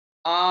Zone,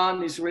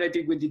 and it's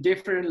related with the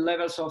different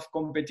levels of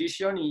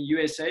competition in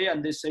USA,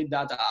 and they say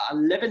that at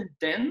level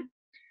 10,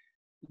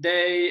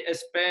 they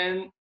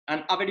spend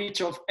an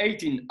average of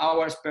 18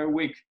 hours per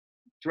week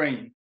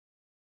training.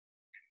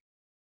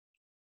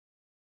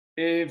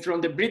 From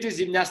the British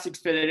Gymnastics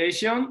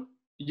Federation,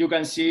 you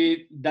can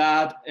see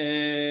that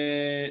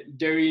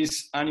there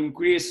is an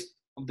increase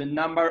of the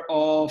number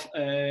of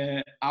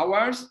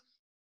hours.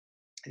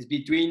 It's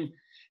between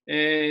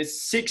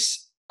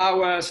 6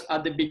 hours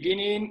at the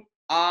beginning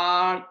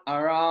and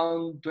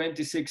around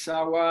 26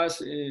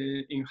 hours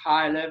in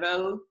high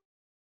level.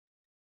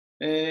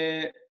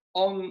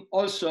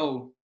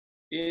 Also,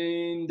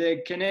 in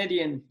the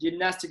Canadian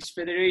Gymnastics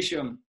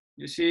Federation,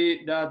 you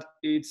see that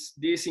it's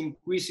this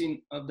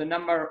increasing of the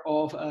number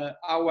of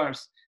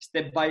hours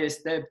step by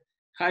step.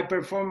 High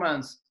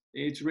performance,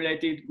 it's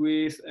related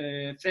with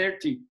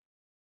 30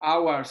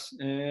 hours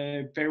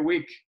per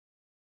week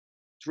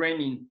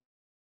training.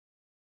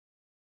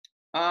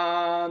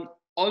 And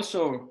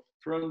also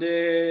from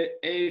the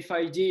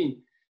AFIG,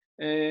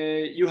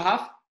 you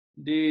have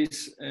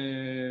this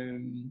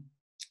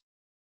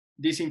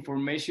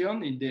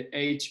information in the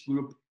age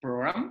group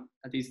program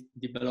that is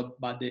developed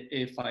by the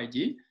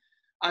AFIG,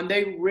 and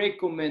they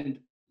recommend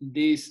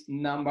this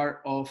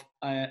number of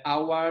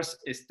hours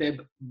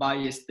step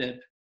by step.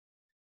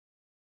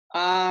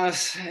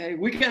 As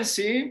we can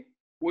see,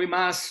 we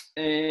must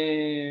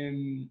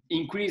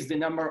increase the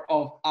number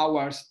of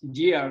hours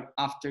year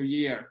after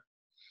year.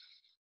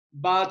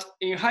 But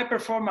in high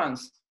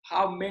performance,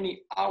 how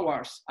many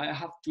hours I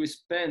have to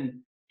spend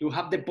to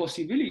have the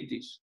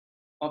possibilities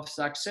of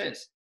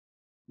success?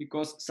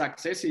 Because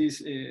success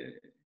is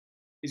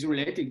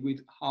related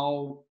with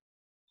how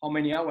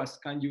many hours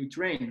can you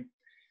train.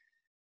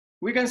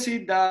 We can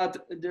see that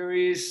there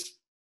is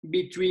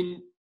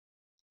between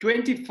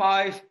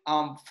 25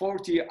 and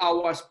 40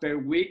 hours per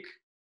week.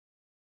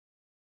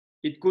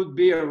 It could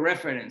be a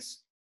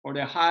reference for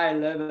the high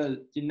level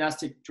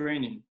gymnastic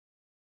training.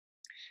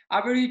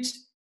 Average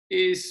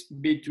is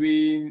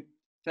between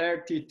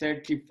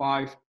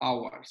 30-35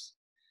 hours.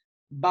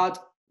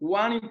 But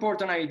one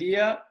important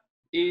idea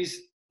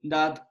is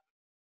that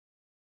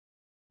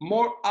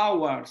more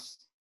hours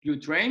you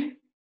train,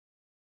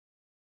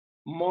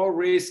 more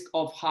risk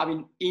of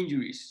having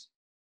injuries.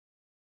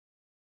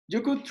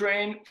 You could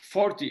train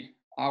 40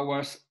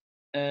 hours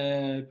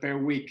per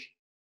week,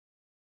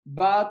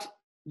 but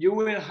you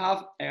will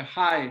have a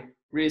high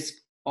risk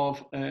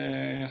of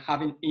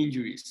having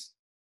injuries.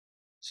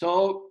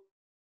 So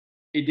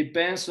it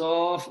depends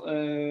of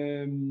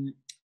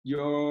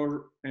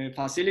your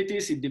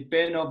facilities, it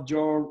depends of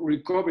your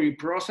recovery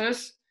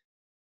process.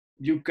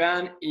 You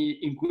can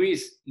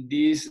increase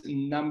this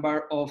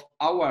number of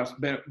hours,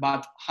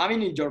 but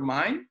having in your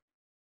mind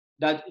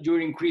that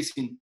you're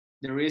increasing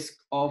the risk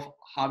of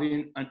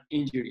having an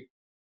injury.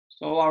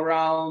 So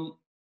around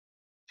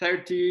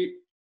 30-35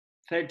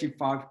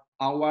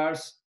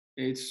 hours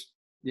is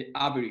the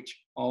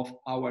average of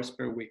hours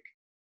per week.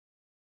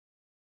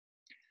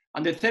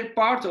 And the third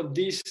part of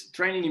this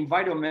training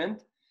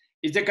environment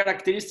is the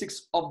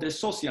characteristics of the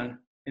social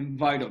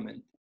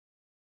environment.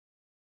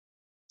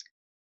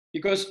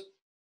 Because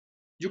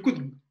you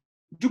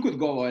could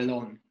go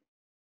alone,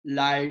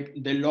 like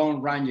the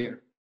Lone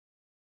Ranger,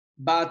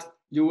 but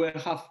you will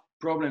have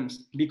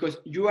problems because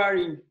you are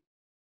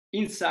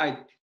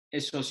inside a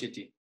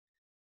society.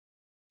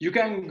 You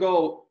can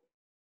go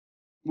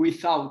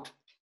without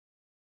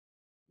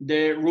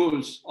the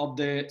rules of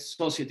the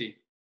society.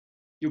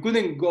 You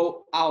couldn't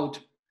go out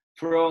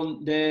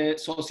from the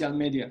social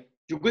media.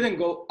 You couldn't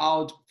go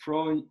out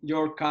from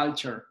your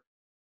culture.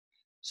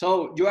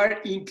 So you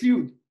are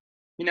included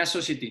in a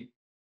society.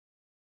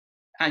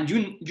 And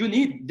you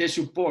need the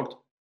support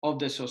of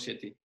the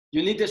society.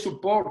 You need the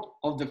support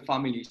of the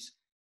families.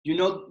 You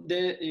know,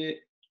 the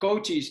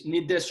coaches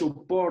need the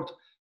support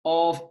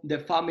of the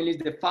families.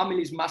 The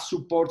families must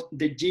support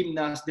the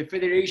gymnasts. The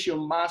federation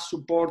must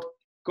support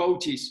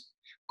coaches.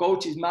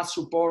 Coaches must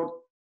support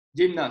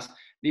gymnasts.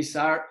 These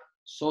are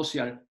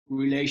social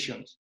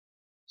relations.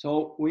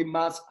 So we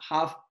must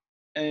have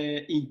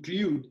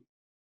include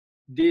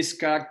these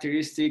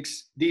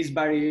characteristics, these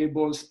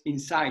variables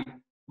inside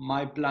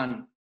my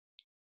plan.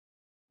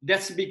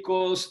 That's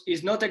because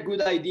it's not a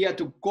good idea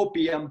to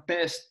copy and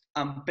paste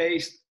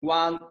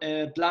one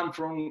plan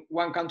from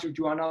one country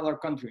to another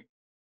country,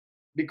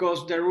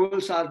 because the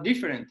rules are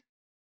different,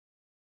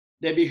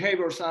 the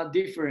behaviors are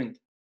different.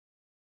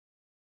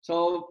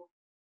 So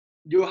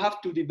you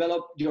have to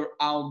develop your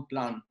own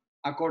plan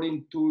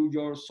according to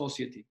your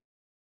society.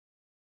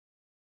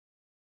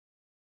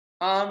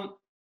 And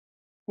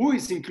who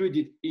is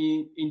included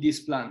in this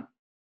plan?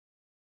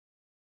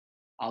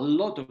 A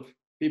lot of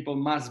people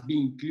must be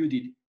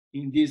included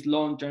in this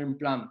long-term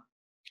plan,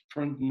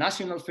 from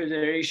national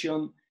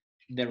federation,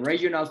 the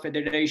regional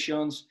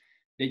federations,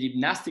 the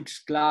gymnastics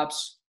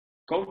clubs,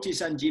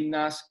 coaches and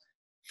gymnasts,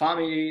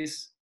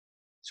 families,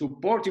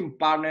 supporting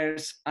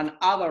partners, and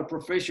other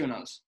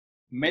professionals,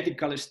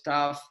 medical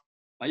staff,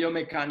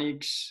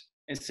 biomechanics,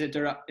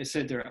 etc.,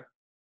 etc.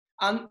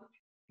 And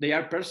they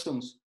are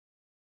persons.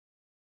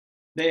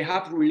 They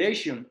have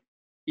relation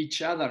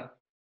each other.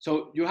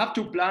 So you have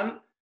to plan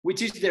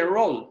which is the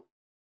role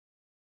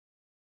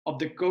of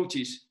the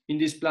coaches in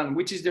this plan,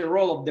 which is the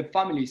role of the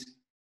families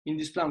in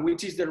this plan,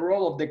 which is the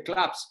role of the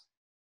clubs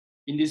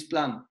in this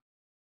plan,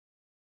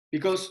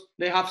 because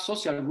they have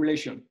social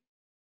relation.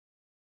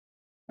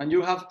 And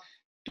you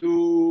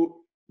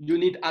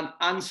need an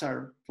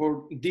answer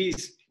for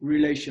this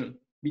relation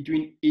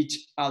between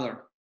each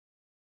other,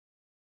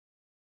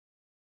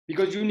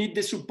 because you need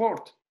the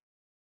support,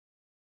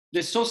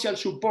 the social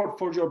support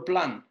for your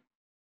plan.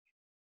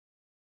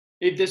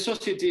 If the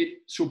society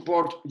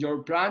supports your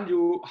plan,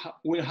 you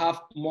will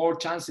have more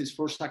chances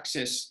for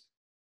success.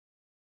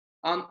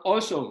 And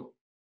also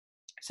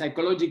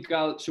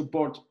psychological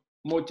support,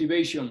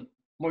 motivation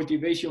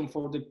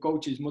for the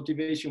coaches,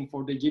 motivation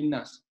for the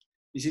gymnasts.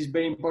 This is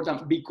very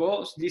important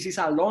because this is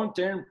a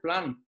long-term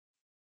plan.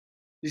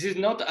 This is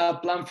not a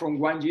plan from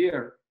 1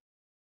 year.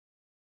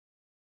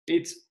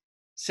 It's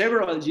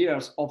several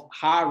years of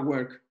hard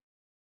work.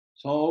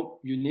 So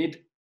you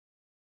need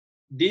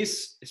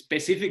this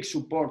specific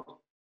support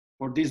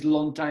for this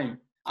long time.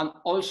 And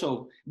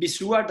also be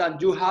sure that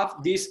you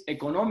have this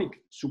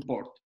economic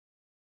support.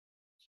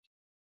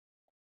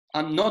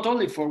 And not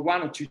only for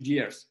 1 or 2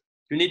 years.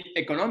 You need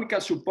economical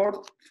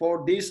support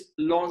for this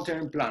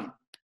long-term plan.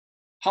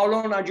 How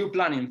long are you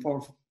planning?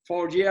 For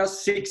 4 years,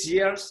 6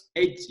 years,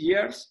 8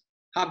 years?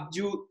 Have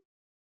you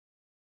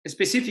a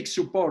specific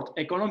support,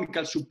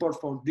 economical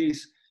support for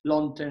this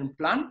long-term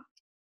plan?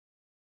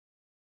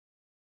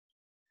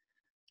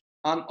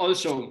 And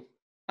also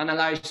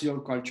analyze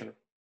your culture,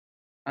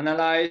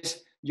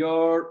 analyze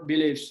your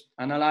beliefs,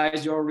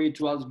 analyze your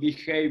rituals,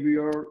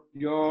 behavior,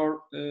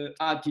 your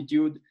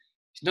attitude.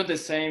 It's not the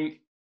same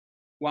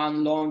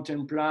one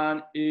long-term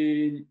plan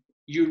in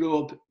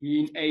Europe,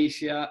 in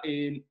Asia,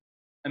 in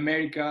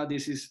America.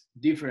 This is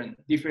different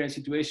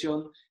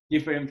situation,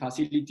 different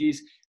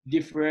facilities,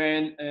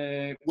 different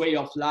way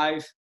of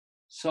life.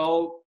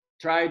 So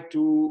try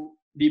to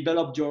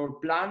develop your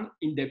plan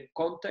in the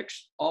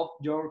context of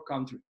your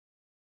country.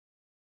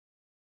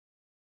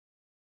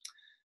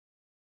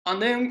 And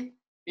then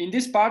in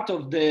this part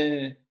of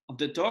the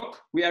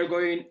talk, we are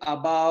going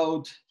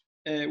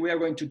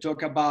to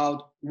talk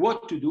about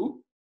what to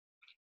do,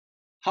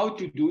 how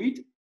to do it,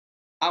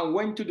 and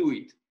when to do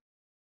it.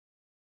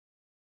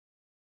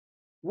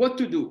 What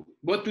to do?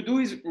 What to do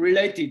is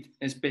related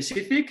and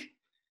specific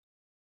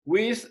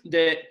with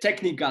the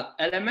technical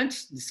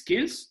elements, the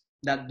skills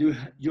that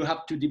you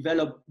have to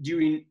develop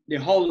during the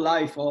whole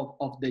life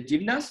of the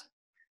gymnast,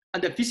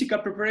 and the physical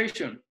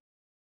preparation.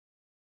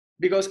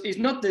 Because it's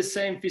not the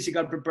same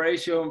physical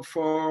preparation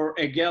for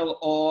a girl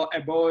or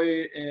a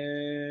boy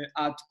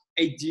at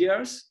 8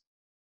 years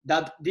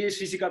that this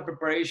physical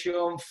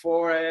preparation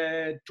for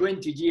a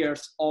 20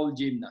 years old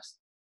gymnast.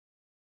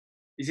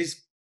 This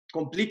is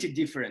completely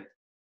different.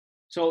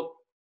 So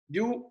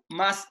you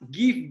must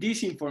give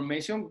this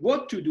information,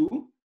 what to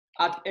do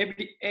at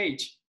every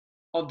age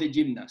of the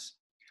gymnast.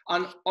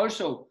 And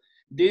also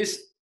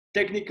this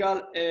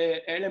technical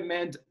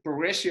element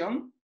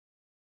progression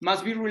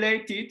must be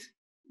related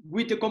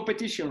with the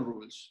competition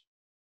rules.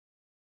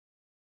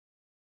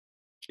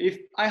 If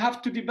I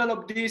have to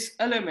develop this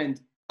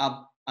element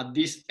at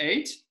this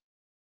age,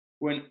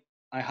 when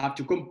I have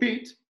to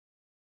compete,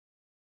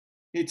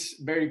 it's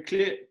very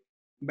clear,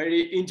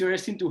 very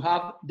interesting to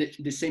have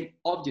the same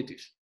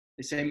objectives,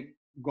 the same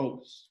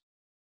goals.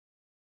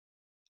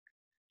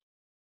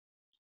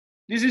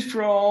 This is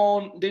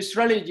from the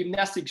Australian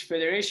Gymnastics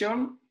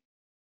Federation.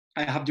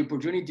 I have the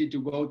opportunity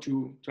to go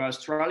to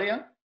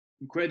Australia,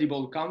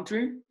 incredible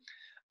country.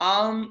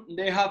 And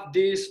they have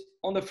this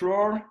on the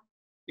floor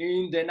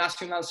in the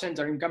National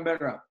Center in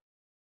Canberra.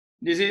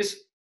 This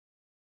is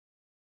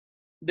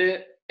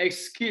the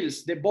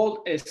skills, the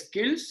bold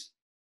skills,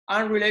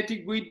 and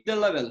related with the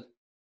level.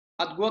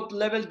 At what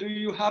level do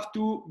you have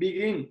to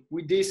begin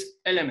with this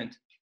element?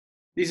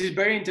 This is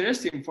very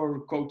interesting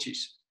for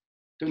coaches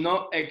to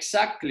know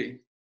exactly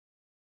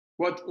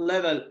what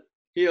level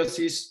he or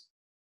she is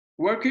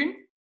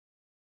working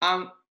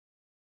and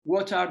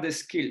what are the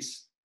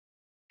skills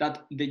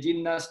that the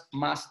gymnast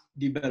must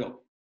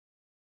develop.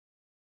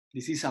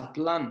 This is a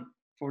plan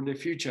for the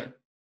future.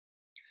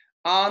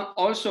 And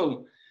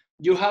also,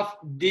 you have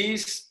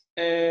this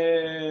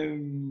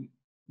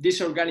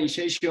this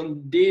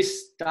organization,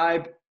 this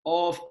type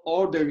of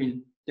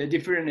ordering the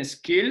different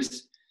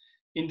skills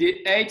in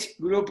the age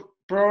group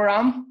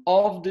program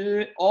of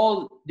the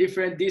all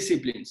different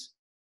disciplines.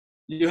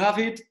 You have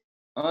it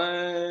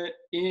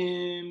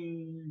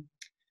in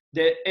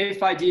the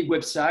FIG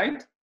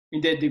website,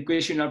 in the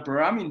educational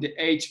program, in the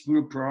age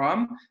group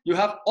program. You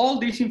have all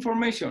this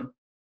information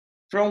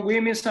from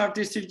women's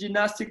artistic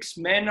gymnastics,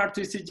 men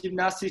artistic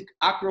gymnastics,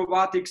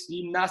 acrobatics,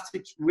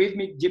 gymnastics,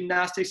 rhythmic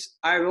gymnastics,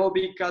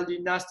 aerobical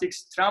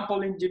gymnastics,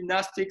 trampoline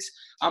gymnastics,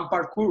 and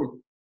parkour.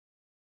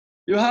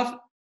 You have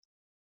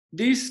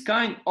this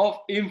kind of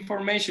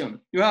information.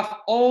 You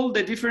have all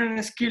the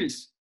different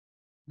skills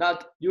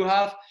that you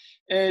have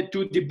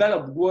to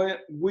develop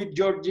with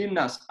your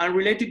gymnast and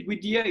related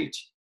with the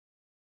age.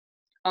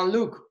 And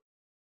look,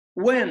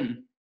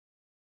 when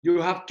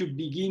you have to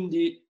begin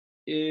the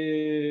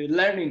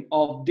learning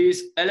of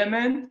this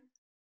element,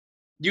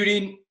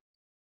 during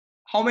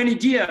how many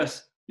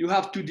years you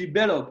have to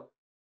develop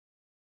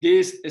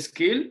this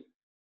skill,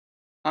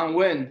 and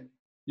when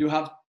you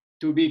have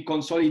to be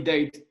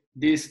consolidate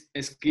this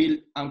skill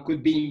and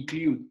could be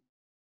included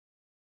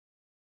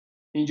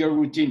in your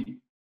routine.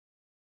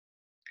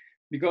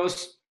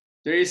 Because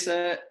there is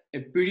a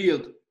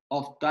period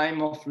of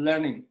time of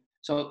learning.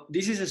 So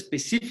this is a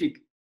specific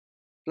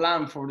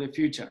plan for the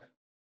future.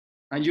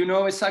 And you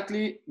know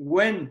exactly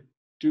when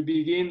to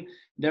begin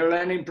the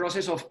learning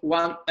process of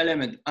one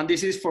element. And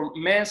this is for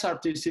men's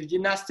artistic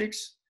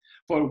gymnastics.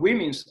 For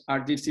women's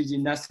artistic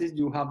gymnastics,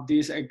 you have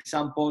this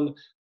example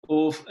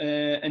of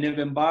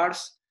Neven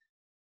bars.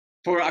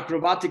 For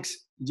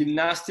acrobatics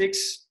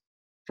gymnastics,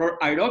 for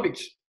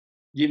aerobics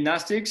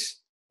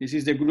gymnastics, this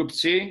is the group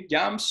C,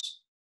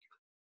 jumps.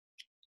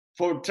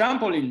 For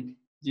trampoline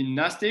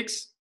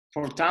gymnastics,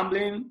 for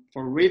tumbling,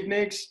 for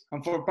rhythmics,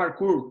 and for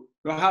parkour.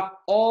 You have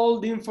all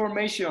the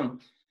information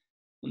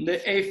on the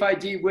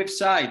FIG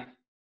website.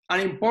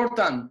 And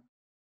important,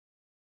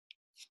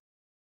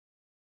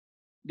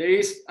 there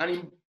is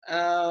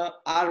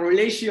a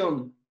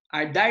relation,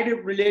 a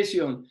direct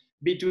relation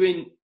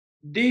between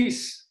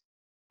this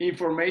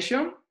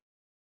information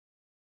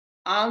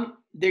and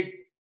the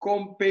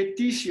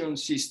competition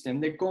system,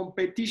 the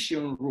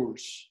competition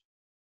rules.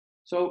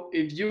 So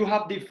if you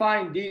have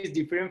defined these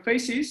different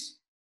phases,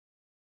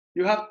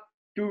 you have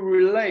to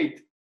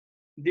relate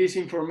this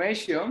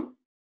information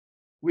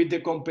with the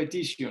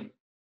competition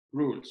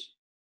rules.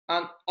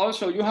 And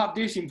also you have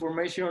this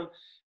information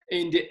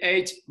in the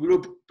age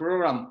group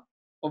program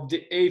of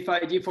the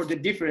FIG for the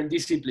different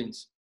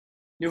disciplines.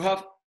 You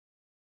have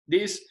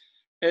this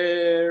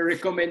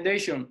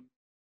recommendation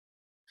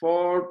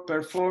for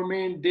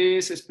performing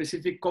this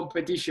specific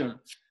competition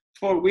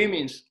for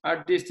women's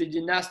artistic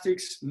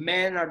gymnastics,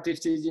 men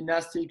artistic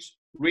gymnastics,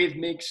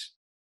 rhythmics,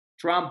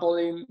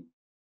 trampoline,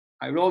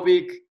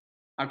 aerobic,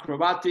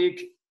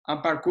 acrobatic,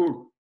 and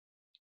parkour.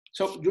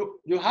 So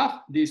you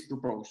have this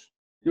proposed,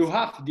 you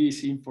have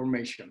this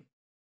information.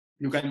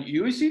 You can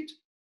use it,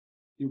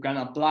 you can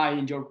apply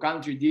in your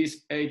country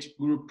this age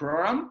group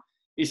program.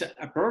 It's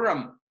a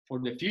program for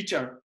the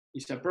future.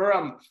 It's a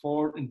program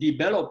for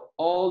develop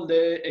all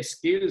the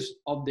skills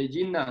of the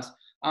gymnast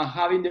and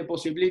having the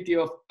possibility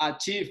of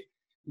achieve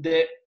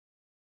the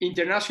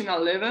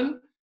international level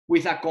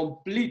with a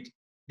complete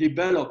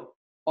develop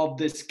of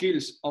the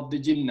skills of the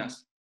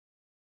gymnast.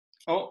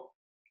 Oh,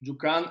 you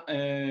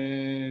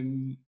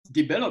can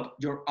develop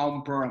your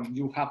own program.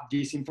 You have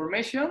this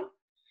information.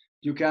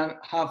 You can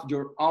have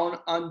your own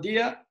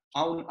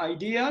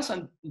ideas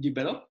and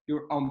develop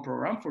your own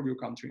program for your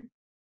country.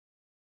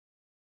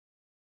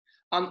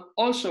 And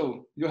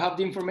also, you have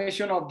the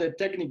information of the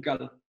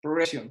technical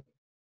progression.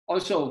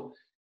 Also,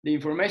 the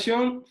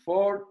information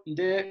for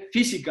the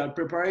physical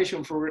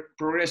preparation for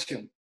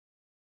progression.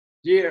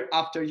 Year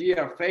after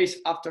year,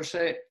 phase after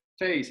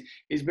phase.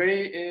 It's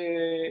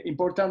very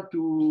important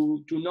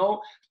to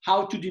know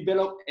how to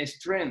develop a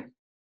strength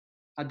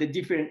at the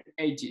different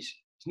ages.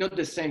 It's not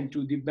the same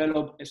to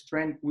develop a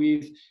strength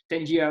with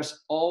 10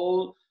 years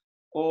old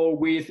or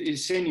with a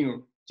senior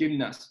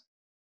gymnast.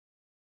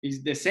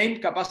 It's the same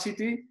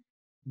capacity,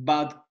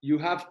 but you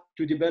have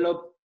to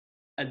develop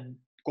a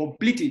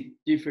completely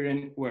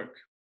different work.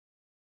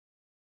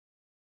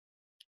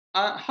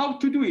 How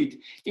to do it?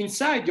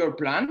 Inside your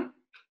plan,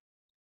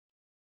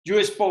 you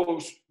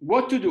expose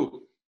what to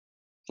do.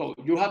 So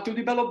you have to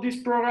develop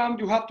this program,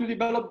 you have to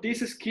develop this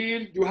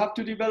skill, you have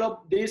to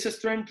develop this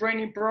strength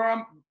training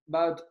program,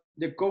 but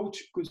the coach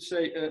could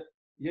say,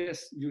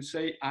 yes, you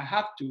say, I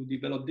have to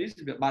develop this,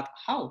 but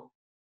how?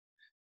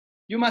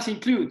 You must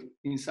include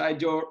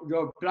inside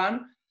your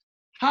plan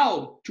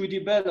how to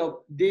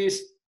develop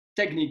these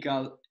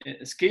technical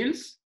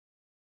skills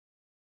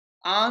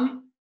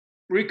and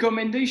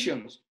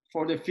recommendations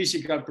for the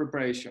physical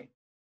preparation.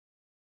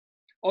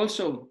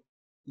 Also,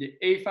 the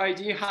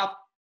FIG have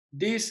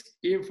this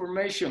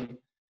information,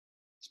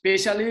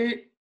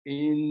 especially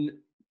in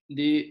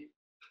the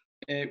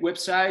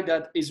website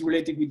that is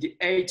related with the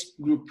age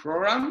group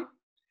program.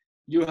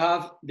 you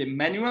have the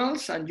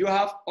manuals, and you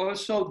have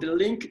also the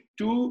link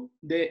to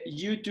the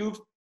YouTube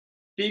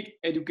Peak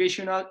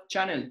educational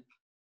channel.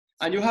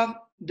 And you have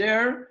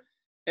there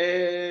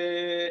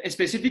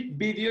specific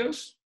videos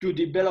to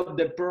develop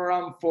the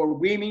program for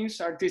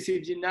women's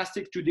artistic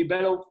gymnastics, to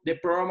develop the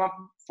program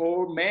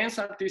for men's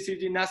artistic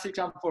gymnastics,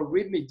 and for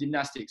rhythmic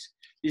gymnastics.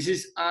 This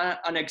is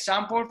an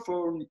example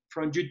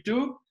from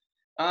YouTube,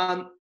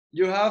 and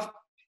you have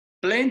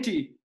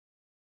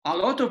a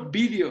lot of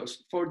videos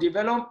for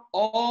develop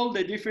all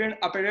the different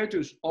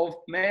apparatus of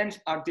men's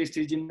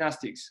artistic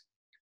gymnastics.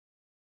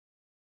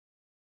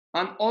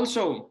 And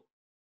also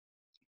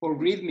for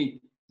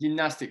rhythmic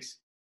gymnastics,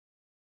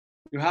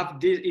 you have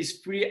this is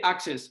free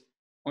access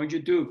on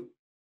YouTube.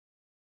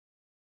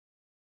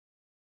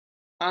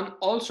 And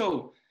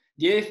also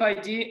the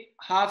FIG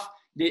have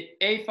the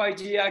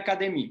FIG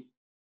Academy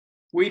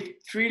with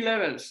 3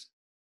 levels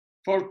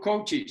for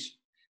coaches.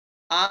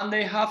 And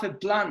they have a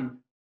plan,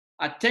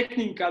 a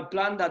technical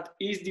plan that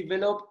is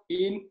developed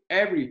in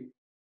every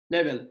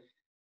level.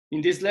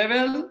 In this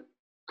level,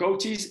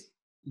 coaches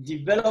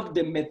develop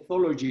the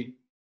methodology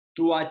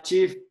to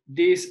achieve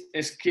these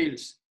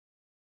skills.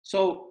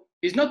 So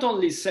it's not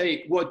only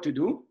say what to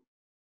do,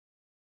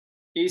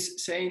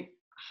 it's saying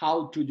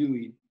how to do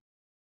it.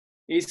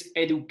 It's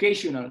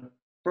educational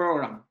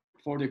program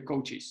for the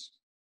coaches.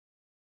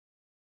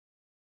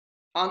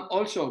 And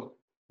also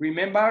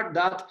remember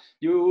that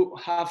you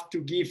have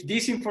to give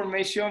this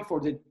information for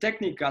the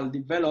technical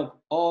development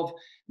of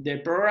the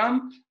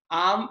program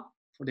and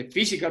for the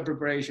physical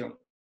preparation,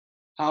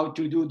 how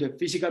to do the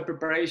physical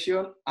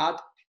preparation at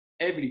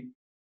every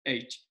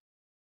age.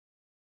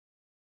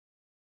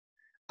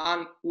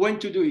 And when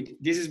to do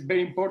it. This is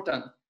very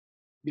important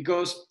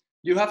because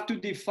you have to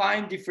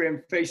define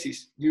different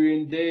phases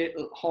during the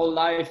whole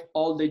life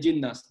of the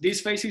gymnast.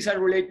 These phases are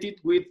related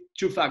with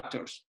 2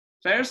 factors.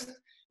 First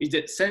is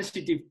the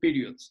sensitive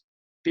periods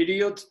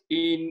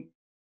in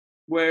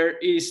where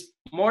it's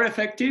more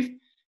effective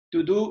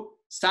to do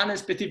some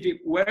specific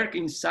work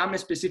in some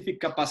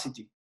specific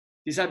capacity.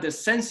 These are the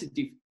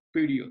sensitive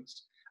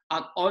periods.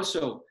 And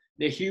also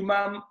the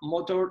human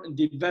motor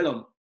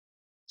development.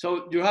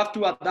 So you have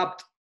to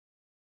adapt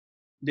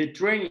the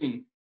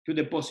training to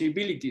the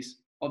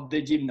possibilities of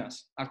the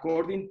gymnast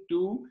according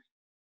to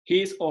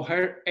his or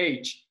her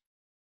age.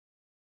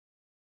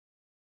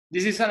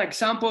 This is an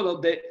example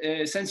of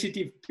the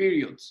sensitive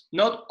periods.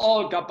 Not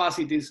all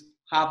capacities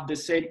have the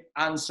same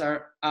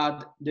answer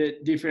at the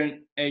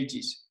different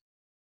ages.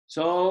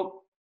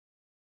 So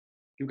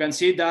you can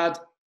see that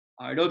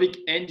aerobic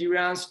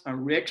endurance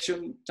and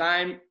reaction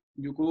time,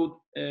 you could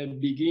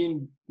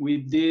begin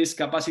with these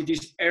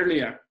capacities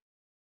earlier.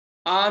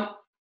 And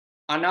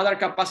another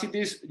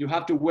capacities, you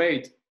have to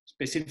wait,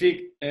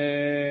 specific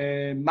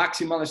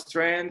maximal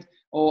strength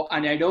or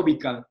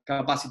anaerobic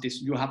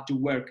capacities you have to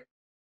work,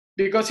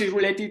 because it's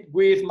related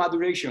with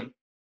maturation.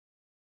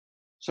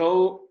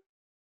 So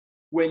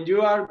when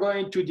you are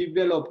going to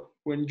develop,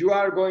 when you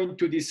are going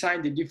to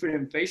design the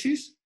different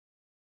phases,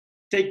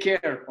 take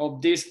care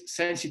of these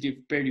sensitive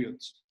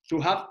periods to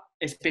have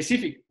a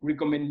specific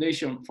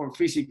recommendation for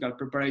physical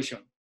preparation.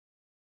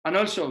 And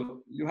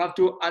also you have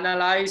to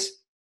analyze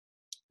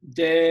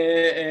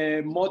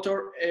the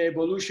motor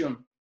evolution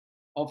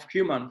of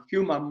human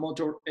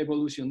motor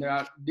evolution. There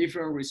are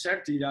different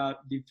research, there are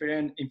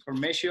different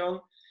information,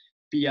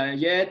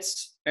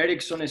 Piaget's,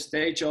 Erikson's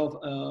stage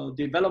of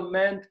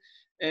development.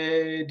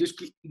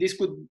 This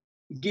could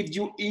give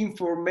you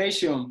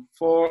information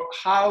for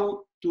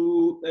how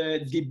to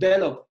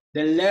develop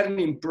the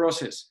learning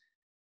process,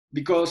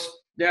 because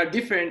there are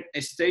different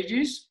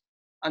stages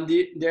and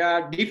there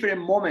are different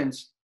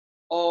moments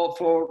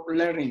for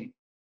learning.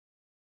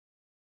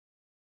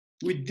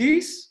 With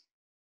this,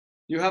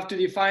 you have to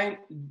define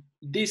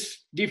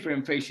these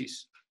different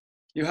phases.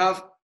 You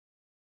have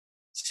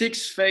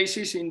 6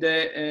 phases in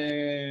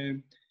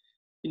the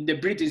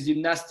British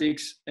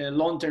gymnastics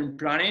long-term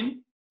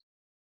planning.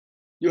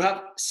 You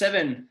have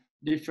 7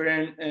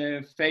 different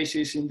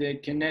phases in the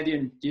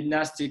Canadian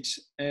Gymnastics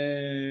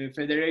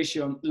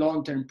Federation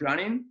long-term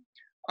planning,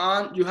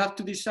 and you have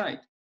to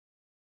decide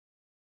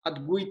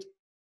at which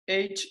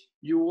age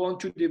you want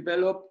to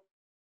develop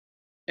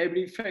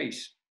every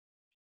phase.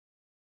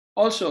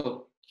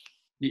 Also,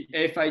 the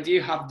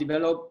FIG have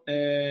developed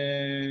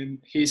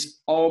his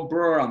own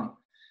program,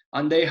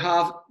 and they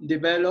have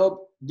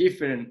developed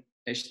different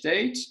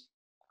stages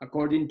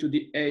according to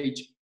the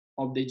age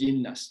of the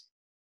gymnast.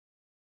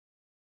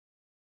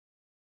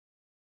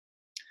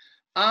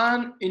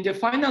 And in the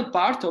final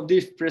part of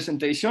this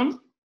presentation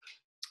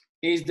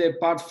is the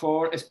part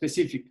for a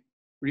specific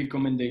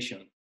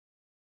recommendation.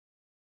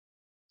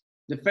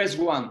 The first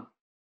one,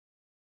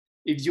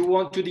 if you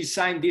want to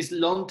design this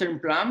long-term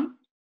plan,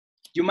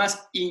 you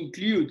must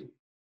include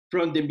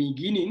from the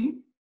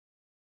beginning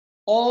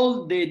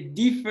all the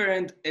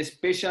different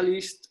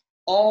specialists,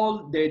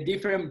 all the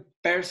different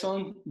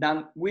persons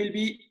that will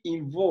be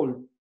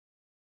involved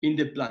in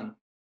the plan.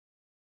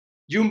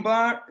 You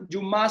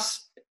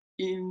must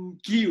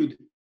include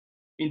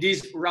in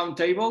this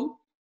roundtable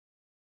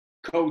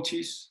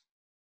coaches,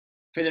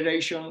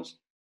 federations,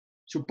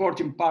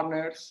 supporting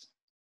partners,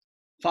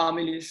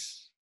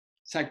 families,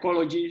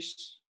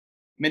 psychologists,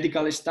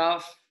 medical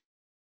staff,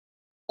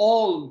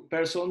 all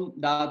persons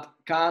that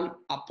can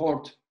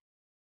apport,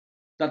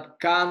 that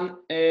can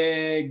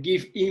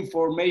give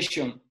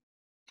information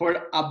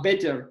for a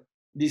better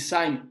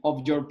design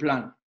of your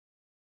plan.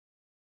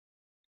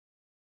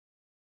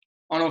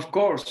 And of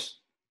course,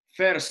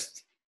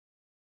 first,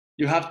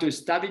 you have to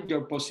study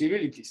your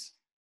possibilities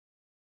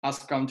as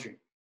country.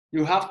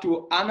 You have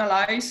to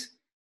analyze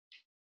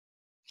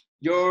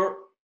your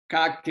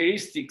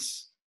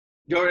characteristics,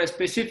 your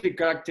specific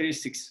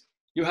characteristics.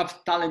 You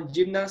have talent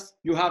gymnasts,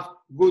 you have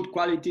good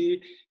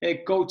quality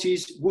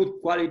coaches,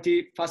 good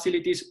quality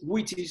facilities,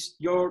 which is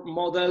your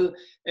model,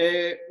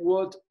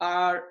 what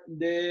are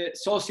the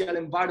social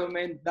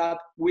environment that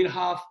will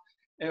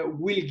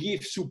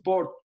give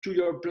support to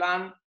your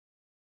plan.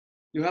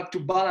 You have to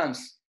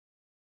balance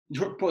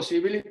your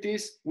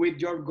possibilities with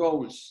your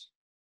goals.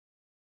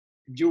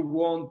 If you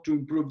want to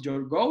improve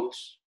your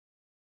goals,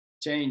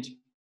 change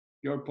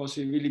your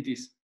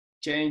possibilities,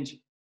 change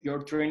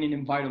your training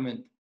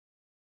environment.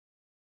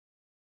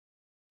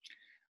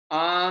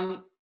 And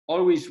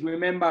always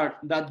remember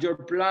that your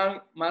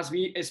plan must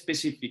be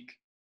specific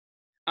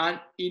and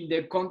in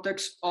the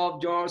context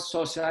of your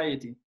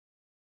society.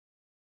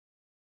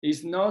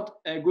 It's not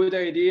a good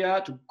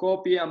idea to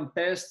copy and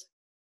paste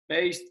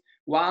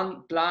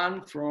one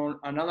plan from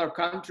another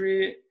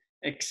country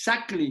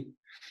exactly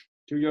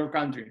to your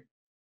country.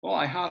 Oh,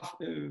 I have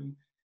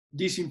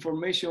this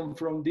information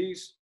from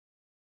this.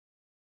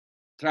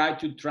 Try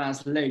to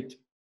translate,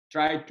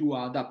 try to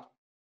adapt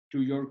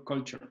to your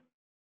culture.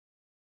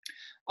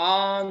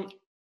 And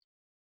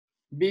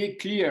be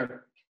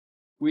clear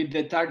with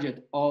the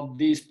target of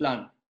this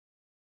plan.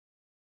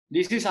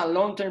 This is a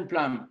long-term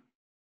plan.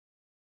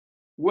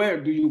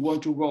 Where do you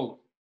want to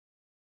go?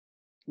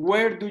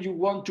 Where do you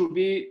want to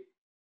be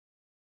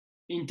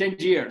in 10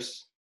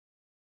 years?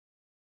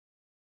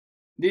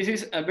 This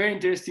is a very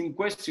interesting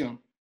question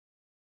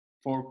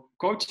for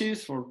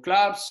coaches, for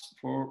clubs,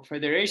 for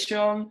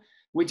federation.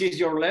 Which is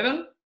your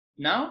level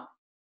now?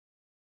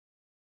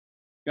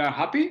 You are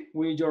happy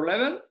with your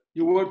level?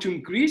 You want to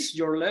increase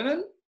your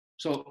level?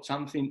 So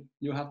something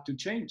you have to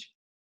change.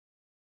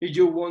 If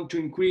you want to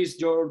increase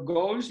your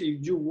goals,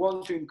 if you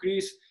want to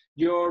increase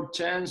your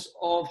chance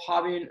of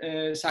having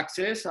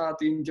success at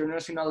the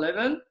international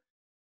level,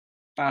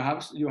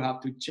 perhaps you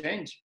have to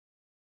change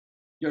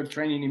your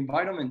training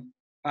environment.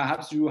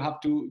 Perhaps you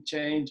have to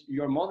change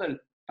your model.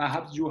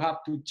 Perhaps you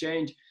have to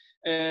change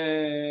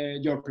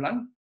your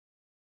plan.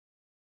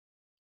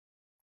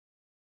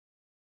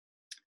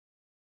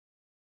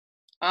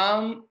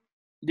 And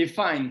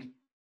define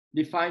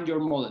your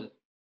model,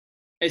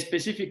 a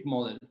specific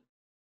model,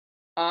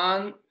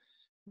 and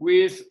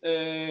with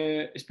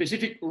a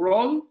specific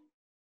role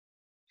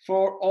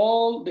for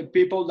all the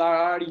people that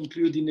are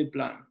included in the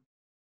plan,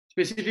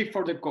 specific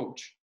for the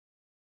coach,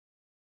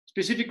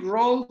 specific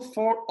role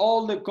for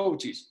all the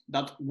coaches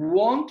that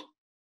want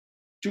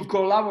to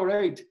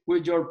collaborate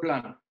with your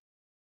plan,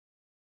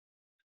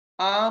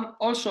 and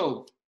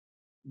also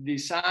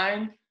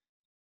design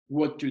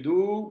what to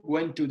do,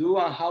 when to do,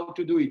 and how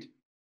to do it.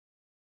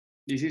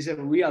 This is a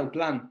real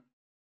plan.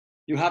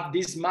 You have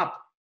this map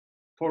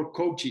for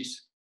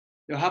coaches.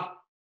 You have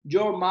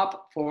your map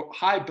for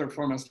high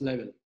performance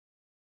level.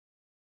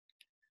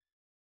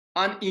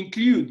 And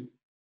include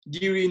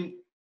during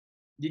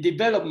the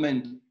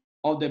development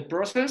of the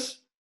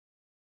process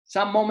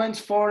some moments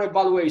for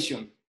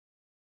evaluation,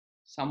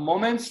 some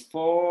moments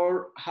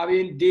for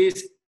having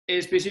this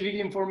specific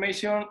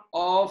information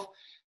of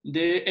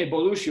the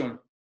evolution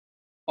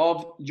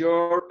of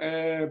your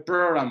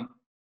program.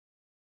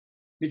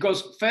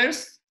 Because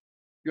first,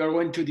 you are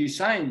going to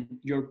design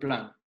your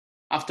plan.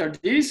 After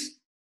this,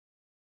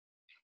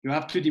 you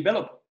have to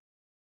develop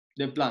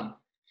the plan.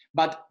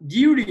 But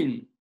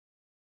during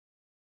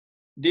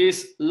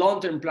this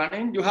long-term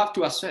planning, you have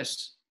to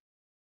assess.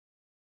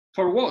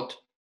 For what?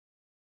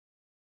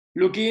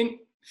 Looking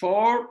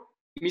for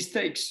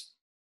mistakes,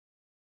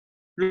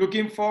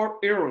 looking for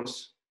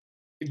errors.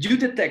 If you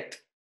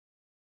detect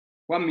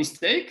one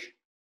mistake,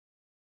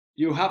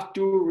 you have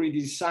to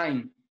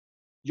redesign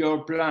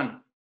your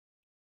plan.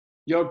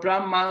 Your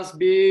plan must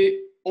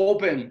be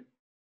open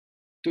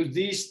to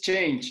this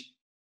change.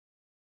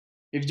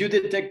 If you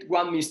detect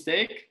one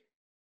mistake,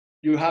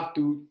 you have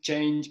to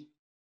change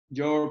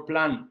your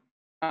plan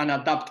and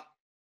adapt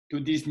to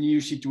this new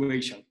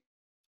situation.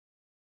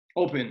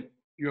 Open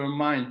your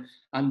mind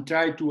and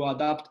try to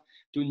adapt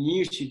to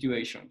new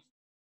situations.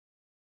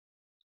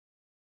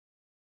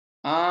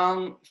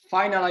 And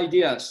final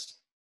ideas.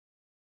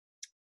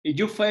 If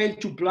you fail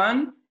to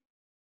plan,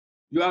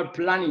 you are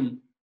planning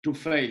to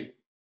fail.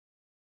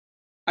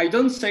 I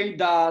don't say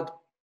that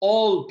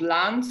all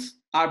plans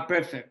are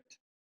perfect,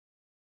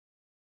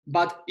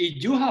 but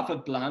if you have a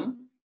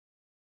plan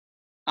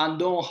and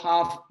don't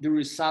have the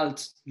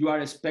results you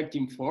are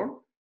expecting for,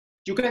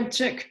 you can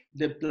check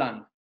the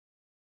plan,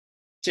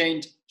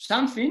 change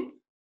something,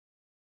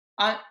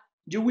 and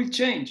you will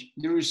change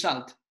the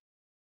result.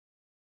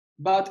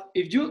 But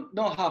if you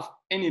don't have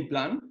any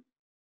plan,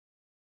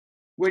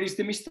 where is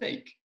the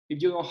mistake? If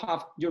you don't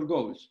have your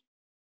goals,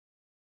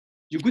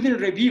 you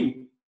couldn't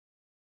review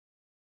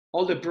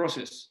all the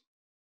process.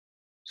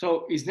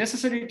 So it's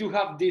necessary to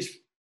have this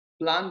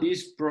plan,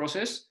 this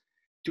process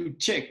to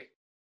check.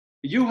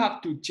 You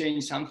have to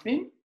change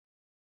something.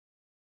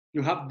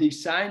 You have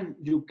design,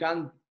 you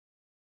can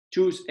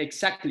choose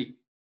exactly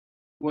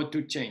what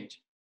to change.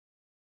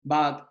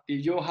 But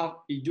if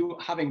you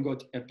haven't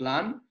got a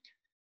plan,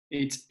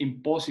 it's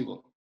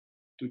impossible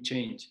to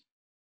change.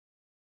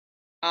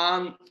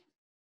 And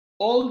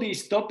all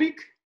this topic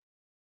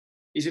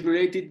is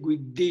related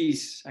with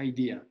this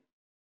idea.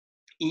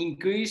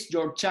 Increase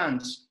your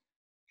chance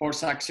for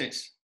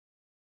success.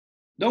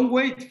 Don't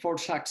wait for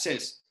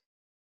success.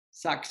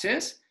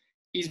 Success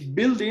is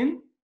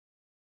building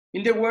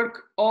in the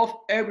work of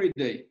every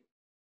day.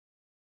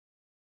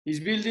 It's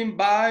building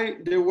by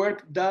the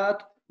work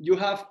that you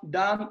have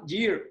done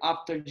year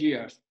after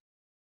year.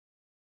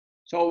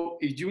 So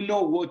if you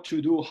know what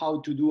to do,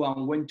 how to do,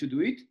 and when to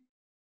do it,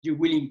 you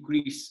will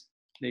increase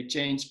the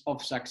chance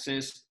of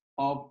success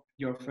of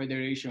your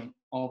federation,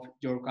 of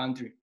your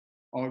country,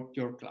 or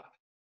your club.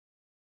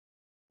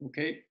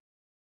 Okay?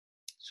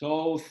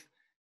 So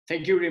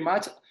thank you very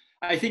much.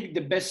 I think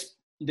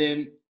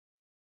the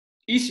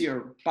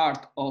easier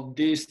part of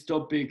this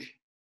topic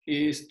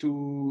is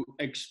to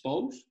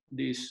expose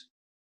this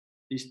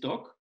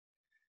talk.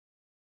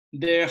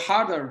 The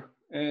harder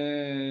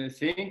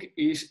thing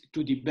is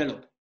to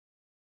develop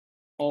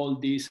all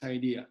this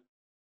idea,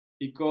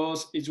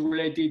 because it's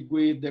related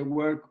with the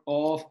work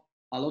of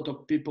a lot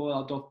of people, a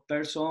lot of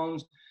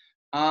persons,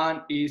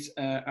 and it's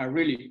a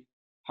really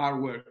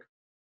hard work.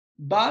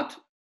 But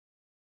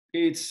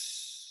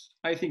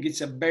I think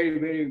it's a very,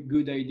 very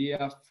good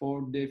idea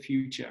for the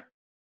future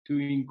to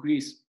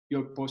increase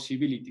your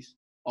possibilities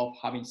of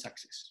having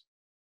success.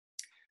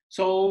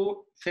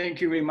 So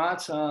thank you very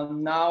much.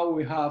 And now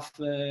we have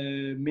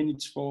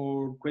minutes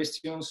for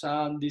questions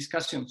and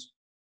discussions.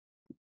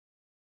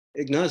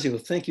 Ignacio,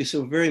 thank you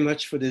so very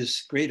much for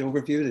this great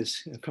overview,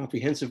 this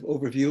comprehensive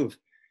overview of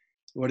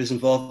what is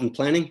involved in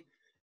planning.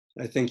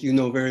 I think you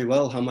know very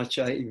well how much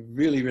I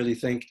really, really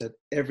think that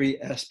every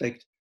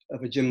aspect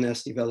of a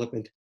gymnast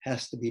development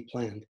has to be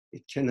planned.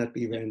 It cannot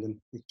be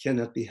random. It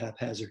cannot be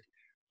haphazard.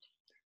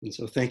 And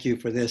so thank you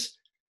for this.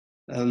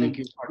 Thank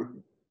you.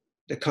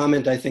 The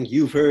comment I think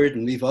you've heard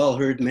and we've all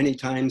heard many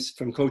times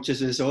from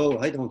coaches is, oh,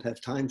 I don't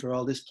have time for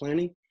all this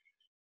planning.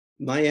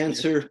 My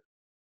answer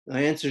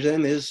to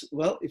them is,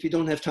 well, if you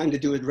don't have time to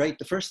do it right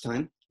the first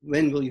time,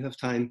 when will you have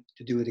time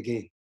to do it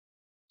again?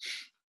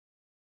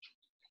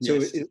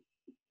 Yes. So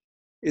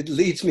it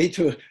leads me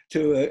to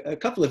a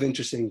couple of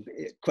interesting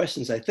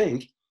questions, I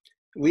think.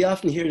 We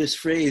often hear this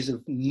phrase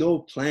of no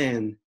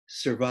plan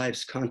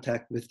survives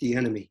contact with the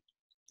enemy.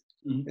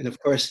 Mm-hmm. And of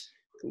course,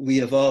 we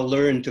have all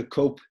learned to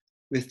cope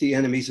with the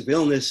enemies of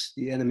illness,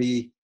 the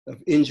enemy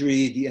of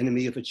injury, the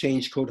enemy of a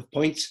changed code of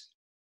points.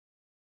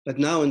 But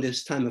now in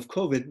this time of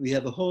COVID, we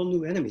have a whole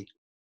new enemy.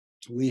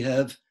 We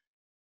have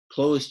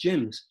closed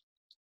gyms.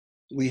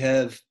 We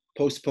have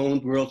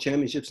postponed world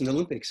championships and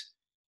Olympics.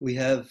 We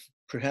have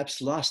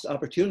perhaps lost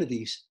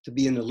opportunities to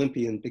be an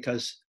Olympian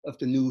because of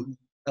the new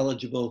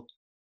eligible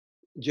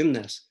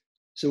gymnasts.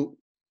 So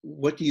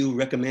what do you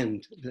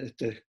recommend that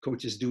the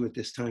coaches do at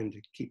this time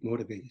to keep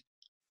motivated?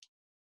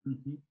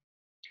 Mm-hmm.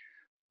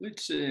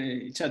 It's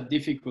a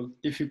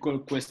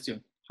difficult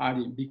question,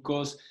 Harry,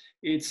 because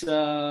it's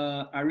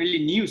a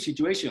really new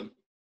situation.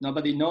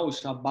 Nobody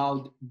knows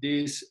about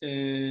this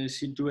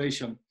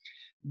situation.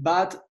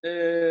 But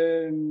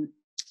the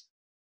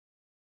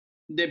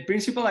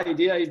principal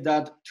idea is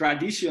that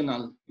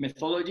traditional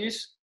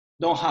methodologies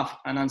don't have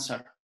an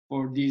answer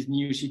for this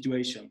new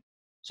situation.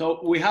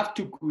 So we have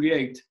to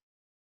create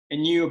a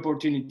new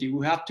opportunity.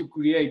 We have to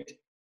create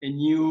a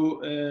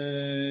new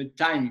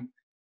time.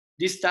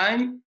 This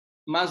time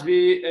must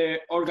be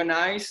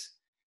organized,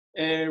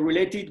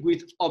 related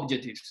with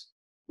objectives.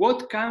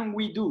 What can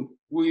we do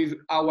with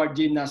our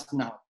gymnasts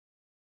now?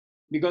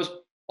 Because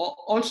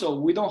also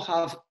we don't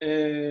have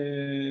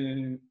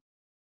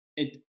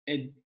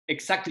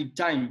exactly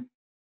time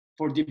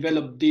for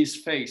develop this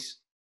phase.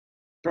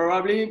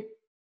 Probably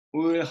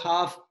we will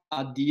have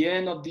at the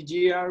end of the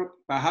year,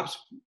 perhaps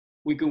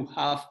we could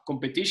have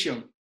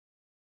competition,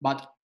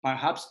 but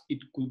perhaps it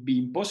could be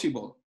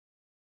impossible.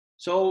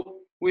 So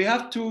we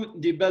have to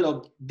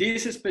develop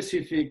this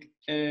specific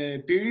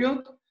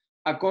period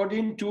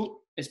according to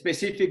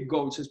specific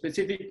goals,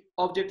 specific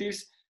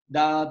objectives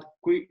that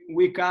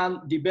we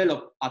can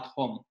develop at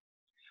home.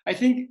 I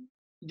think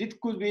this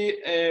could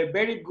be a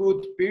very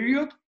good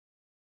period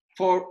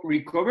for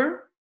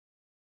recover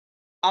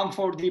and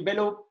for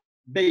develop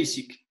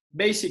basic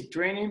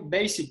training,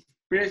 basic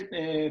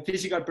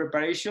physical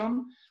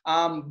preparation,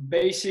 and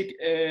basic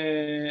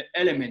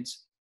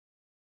elements,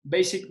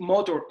 basic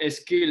motor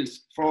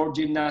skills for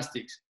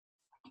gymnastics.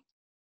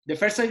 The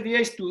first idea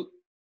is to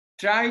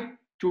try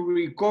to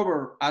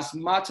recover as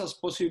much as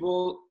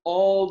possible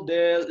all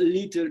the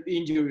little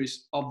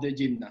injuries of the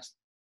gymnast.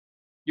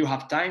 You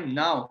have time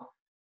now.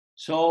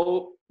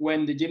 So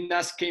when the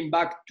gymnast came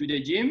back to the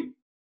gym,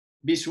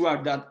 be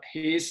sure that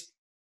he is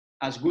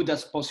as good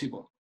as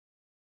possible.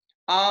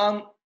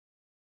 And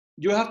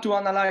you have to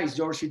analyze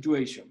your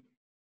situation.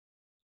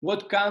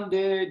 What can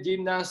the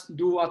gymnast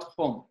do at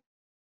home?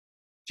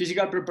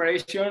 Physical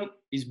preparation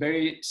is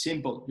very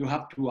simple. You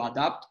have to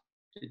adapt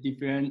the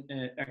different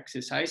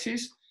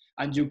exercises,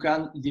 and you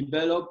can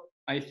develop,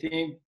 I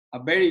think, a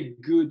very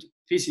good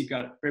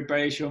physical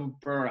preparation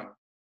program.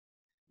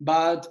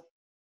 But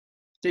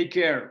take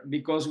care,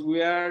 because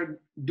we are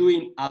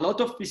doing a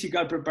lot of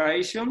physical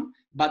preparation,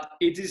 but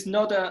it is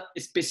not a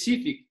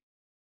specific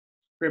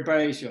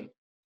preparation,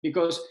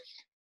 because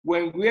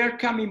when we are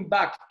coming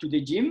back to the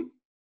gym,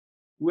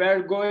 we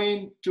are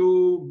going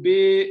to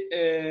be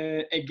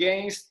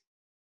against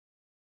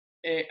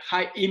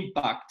high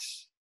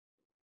impacts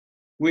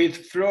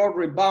with floor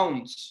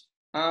rebounds.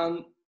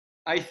 And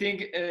I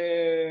think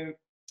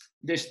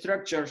the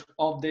structures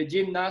of the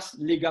gymnast,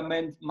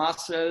 ligament,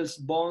 muscles,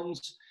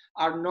 bones,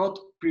 are not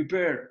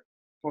prepared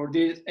for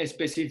this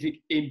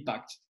specific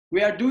impact.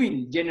 We are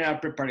doing general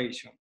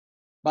preparation,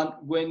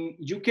 but when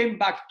you came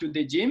back to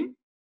the gym,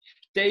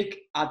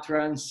 take a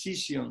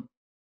transition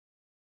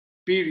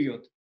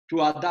period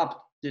to adapt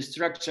the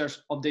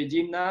structures of the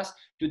gymnast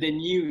to the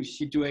new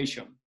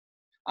situation.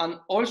 And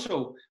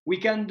also, we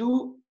can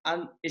do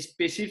a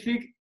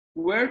specific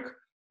work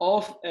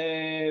of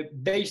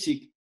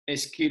basic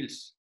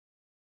skills,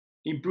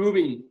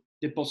 improving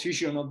the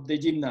position of the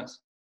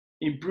gymnast,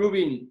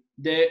 improving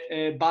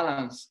the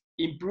balance,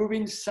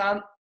 improving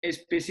some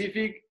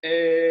specific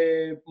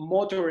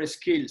motor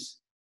skills,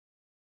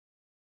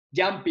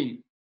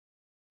 jumping,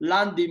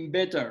 landing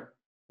better.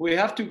 We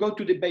have to go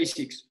to the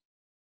basics.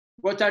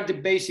 What are the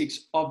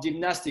basics of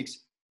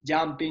gymnastics?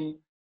 Jumping,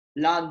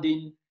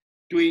 landing,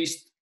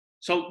 twist.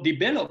 So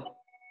develop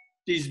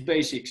these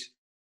basics.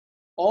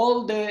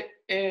 All the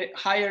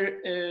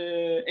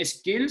higher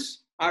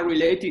skills are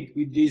related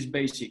with these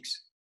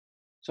basics.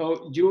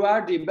 So you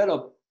are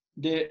develop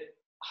the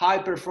high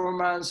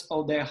performance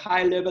of the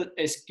high level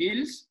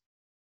skills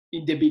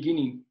in the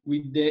beginning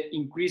with the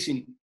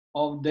increasing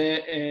of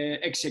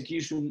the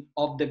execution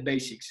of the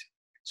basics.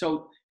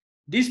 So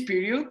this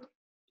period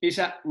is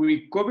a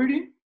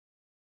recovery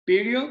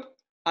period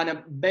and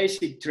a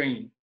basic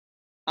training.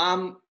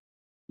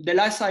 The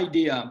last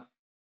idea,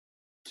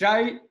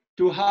 try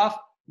to have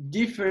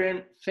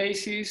different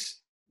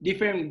phases,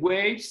 different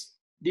waves,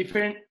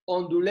 different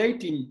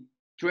undulating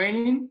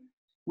training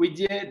with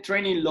the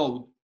training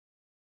load.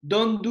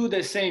 Don't do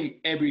the same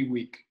every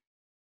week.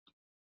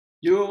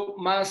 You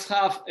must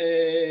have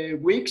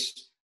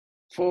weeks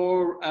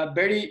for a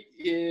very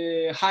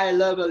high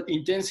level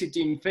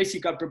intensity in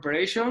physical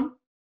preparation,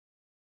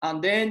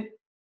 and then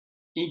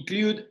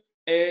include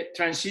a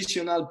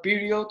transitional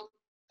period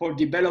for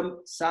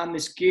develop some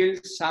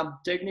skills, some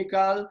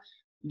technical.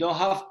 Don't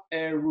have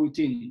a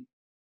routine,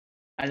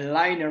 a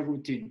linear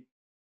routine.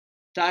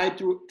 Try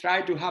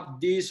to have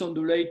this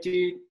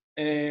undulating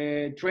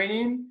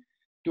training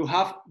to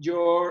have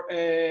your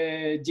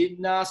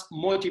gymnast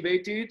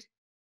motivated,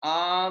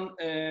 and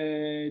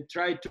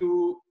try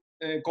to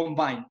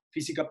combine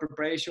physical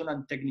preparation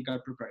and technical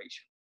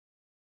preparation.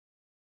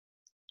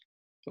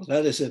 Well,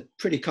 that is a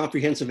pretty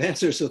comprehensive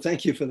answer, so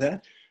thank you for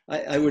that.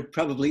 I would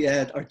probably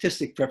add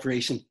artistic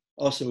preparation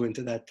also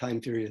into that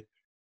time period.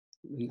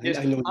 Yes.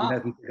 I know you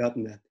haven't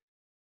forgotten that.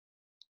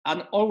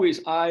 And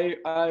always, I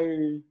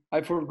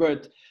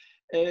forgot.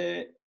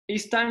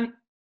 It's time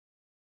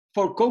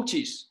for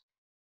coaches,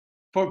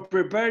 for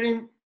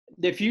preparing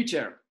the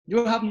future.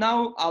 You have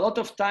now a lot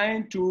of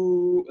time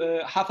to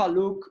have a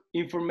look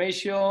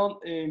information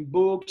in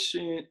books,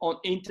 on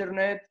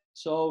internet.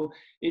 So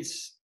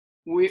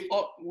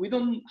we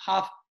don't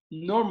have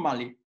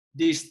normally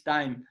this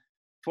time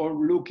for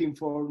looking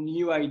for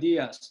new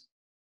ideas.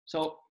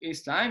 So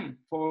it's time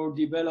for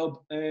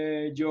develop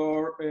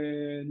your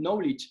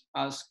knowledge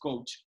as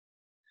coach.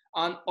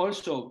 And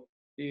also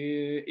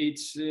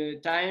it's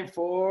time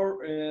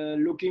for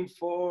looking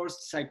for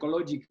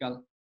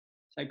psychological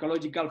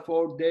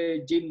for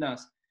the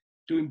gymnast,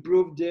 to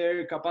improve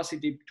their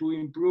capacity, to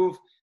improve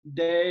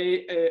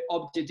their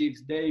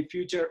objectives, their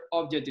future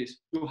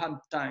objectives. You have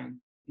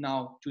time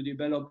now to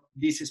develop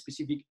these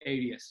specific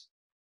areas.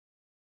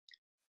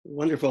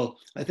 Wonderful.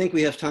 I think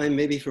we have time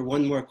maybe for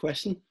one more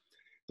question.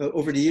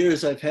 Over the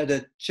years, I've had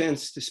a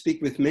chance to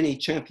speak with many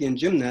champion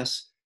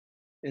gymnasts,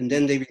 and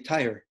then they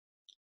retire.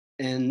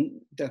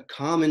 And the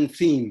common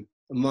theme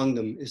among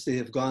them is they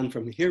have gone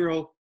from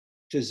hero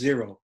to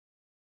zero.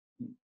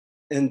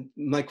 And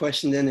my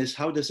question then is,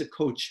 how does a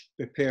coach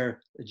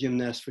prepare a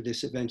gymnast for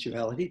this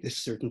eventuality, this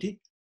certainty?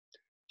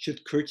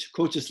 Should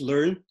coaches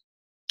learn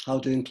how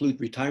to include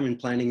retirement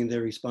planning in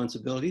their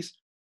responsibilities?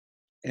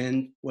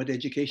 And what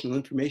educational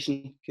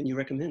information can you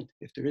recommend,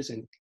 if there is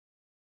any?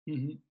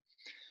 Mm-hmm.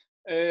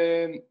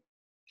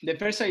 The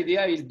first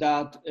idea is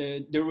that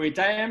the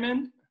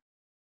retirement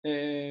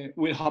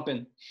will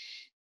happen.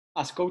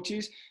 As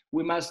coaches,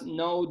 we must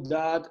know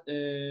that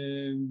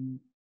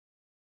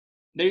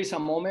there is a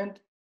moment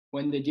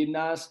when the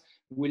gymnast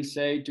will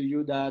say to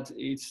you that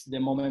it's the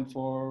moment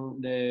for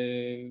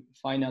the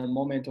final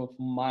moment of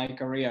my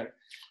career.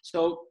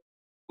 So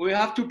we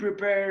have to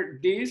prepare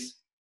this,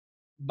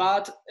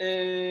 but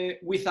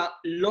with a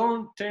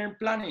long-term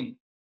planning,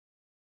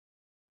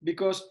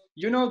 because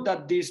you know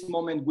that this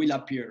moment will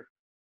appear.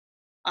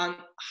 And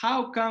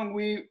how can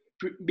we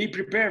be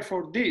prepared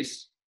for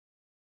this?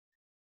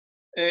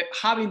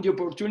 Having the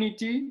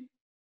opportunity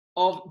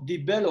of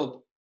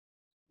develop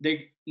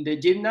the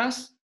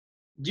gymnast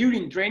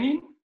during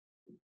training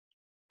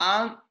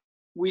and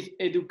with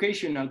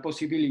educational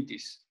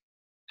possibilities.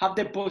 Have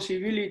the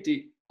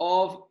possibility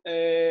of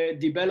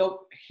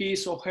develop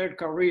his or her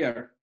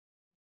career.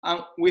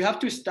 And we have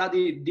to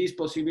study this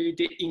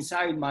possibility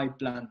inside my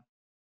plan,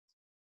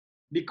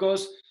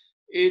 because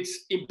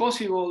it's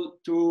impossible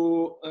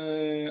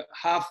to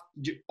have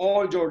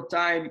all your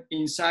time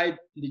inside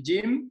the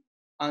gym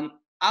and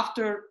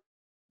after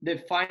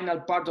the final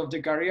part of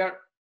the career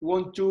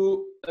want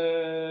to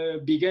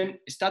begin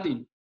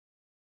studying.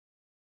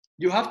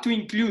 You have to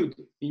include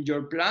in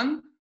your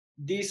plan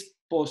this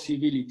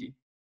possibility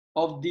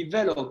of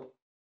develop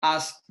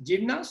as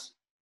gymnast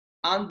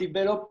and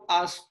develop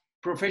as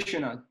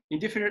professional in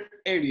different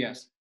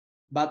areas,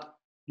 but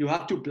you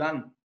have to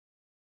plan.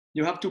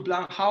 You have to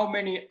plan how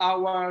many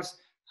hours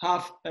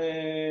have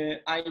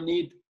I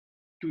need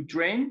to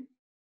train.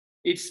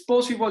 It's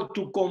possible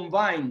to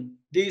combine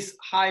this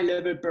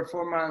high-level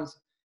performance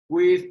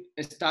with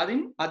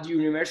studying at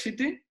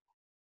university.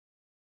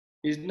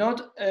 It's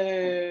not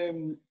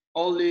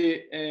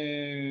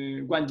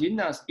only one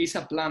gymnast, it's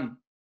a plan.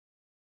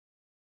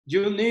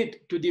 You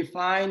need to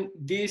define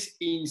this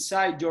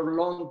inside your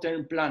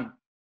long-term plan.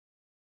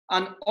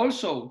 And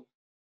also,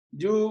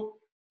 you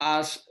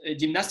as a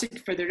gymnastic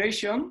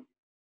federation,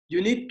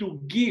 you need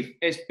to give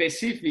a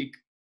specific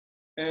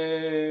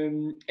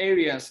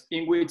areas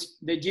in which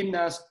the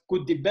gymnast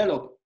could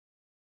develop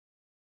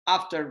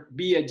after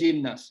be a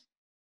gymnast.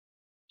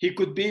 He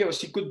could be or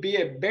she could be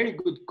a very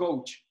good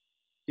coach.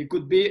 He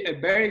could be a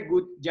very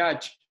good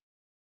judge.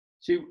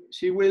 She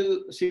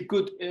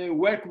could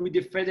work with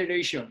the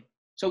federation.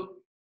 So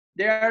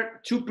there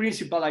are two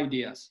principal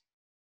ideas.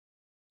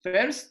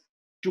 First,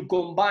 to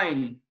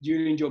combine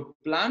during your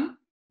plan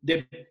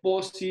the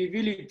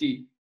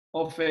possibility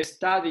of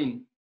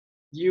studying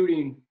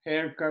during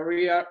her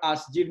career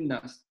as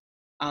gymnast,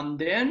 and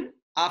then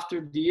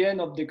after the end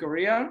of the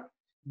career,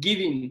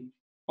 giving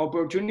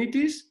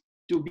opportunities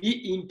to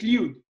be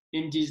included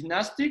in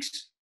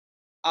gymnastics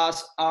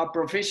as a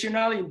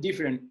professional in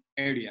different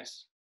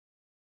areas.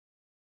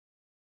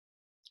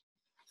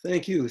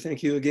 Thank you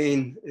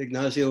again,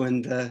 Ignacio.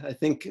 And I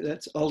think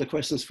that's all the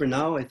questions for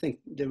now. I think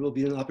there will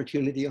be an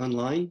opportunity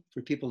online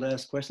for people to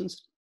ask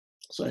questions.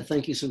 So I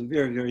thank you so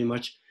very, very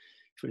much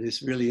for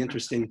this really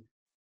interesting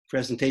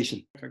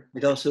presentation.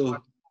 It also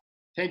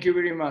thank you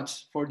very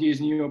much for this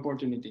new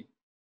opportunity.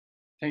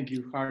 Thank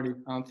you, Hardy,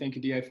 and thank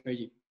you, the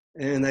FIG.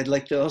 And I'd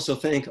like to also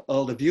thank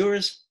all the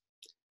viewers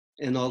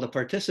and all the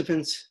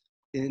participants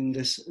in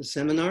this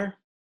seminar.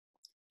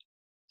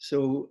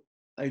 So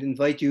I'd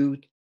invite you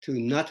to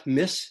not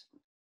miss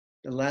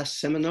the last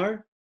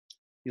seminar.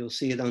 You'll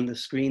see it on the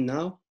screen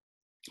now.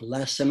 The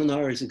last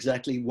seminar is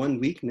exactly 1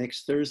 week,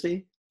 next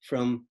Thursday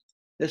from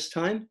this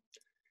time.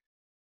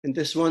 And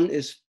this one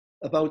is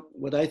about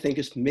what I think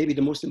is maybe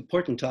the most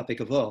important topic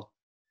of all: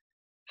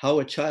 how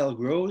a child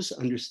grows,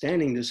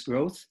 understanding this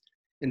growth,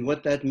 and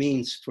what that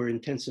means for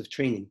intensive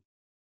training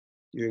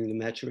during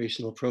the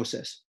maturational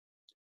process.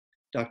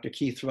 Dr.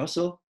 Keith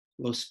Russell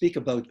will speak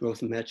about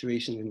growth and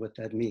maturation and what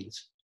that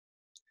means.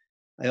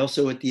 I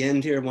also, at the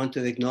end here, want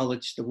to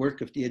acknowledge the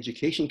work of the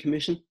Education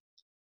Commission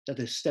that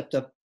has stepped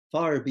up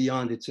far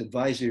beyond its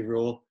advisory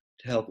role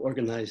to help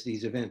organize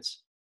these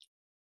events.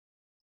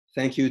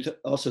 Thank you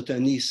also to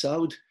Anis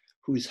Saud,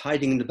 who is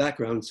hiding in the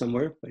background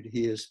somewhere, but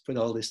he has put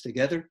all this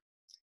together.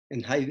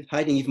 And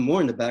hiding even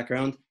more in the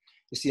background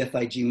is the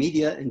FIG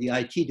media and the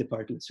IT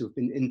departments, who have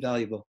been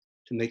invaluable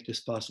to make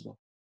this possible.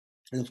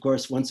 And of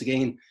course, once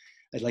again,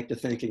 I'd like to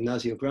thank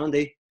Ignacio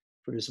Grande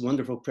for his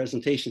wonderful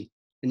presentation,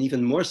 and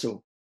even more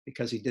so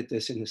because he did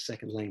this in his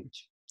second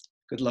language.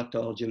 Good luck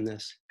to all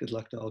gymnasts. Good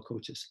luck to all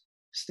coaches.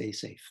 Stay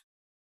safe.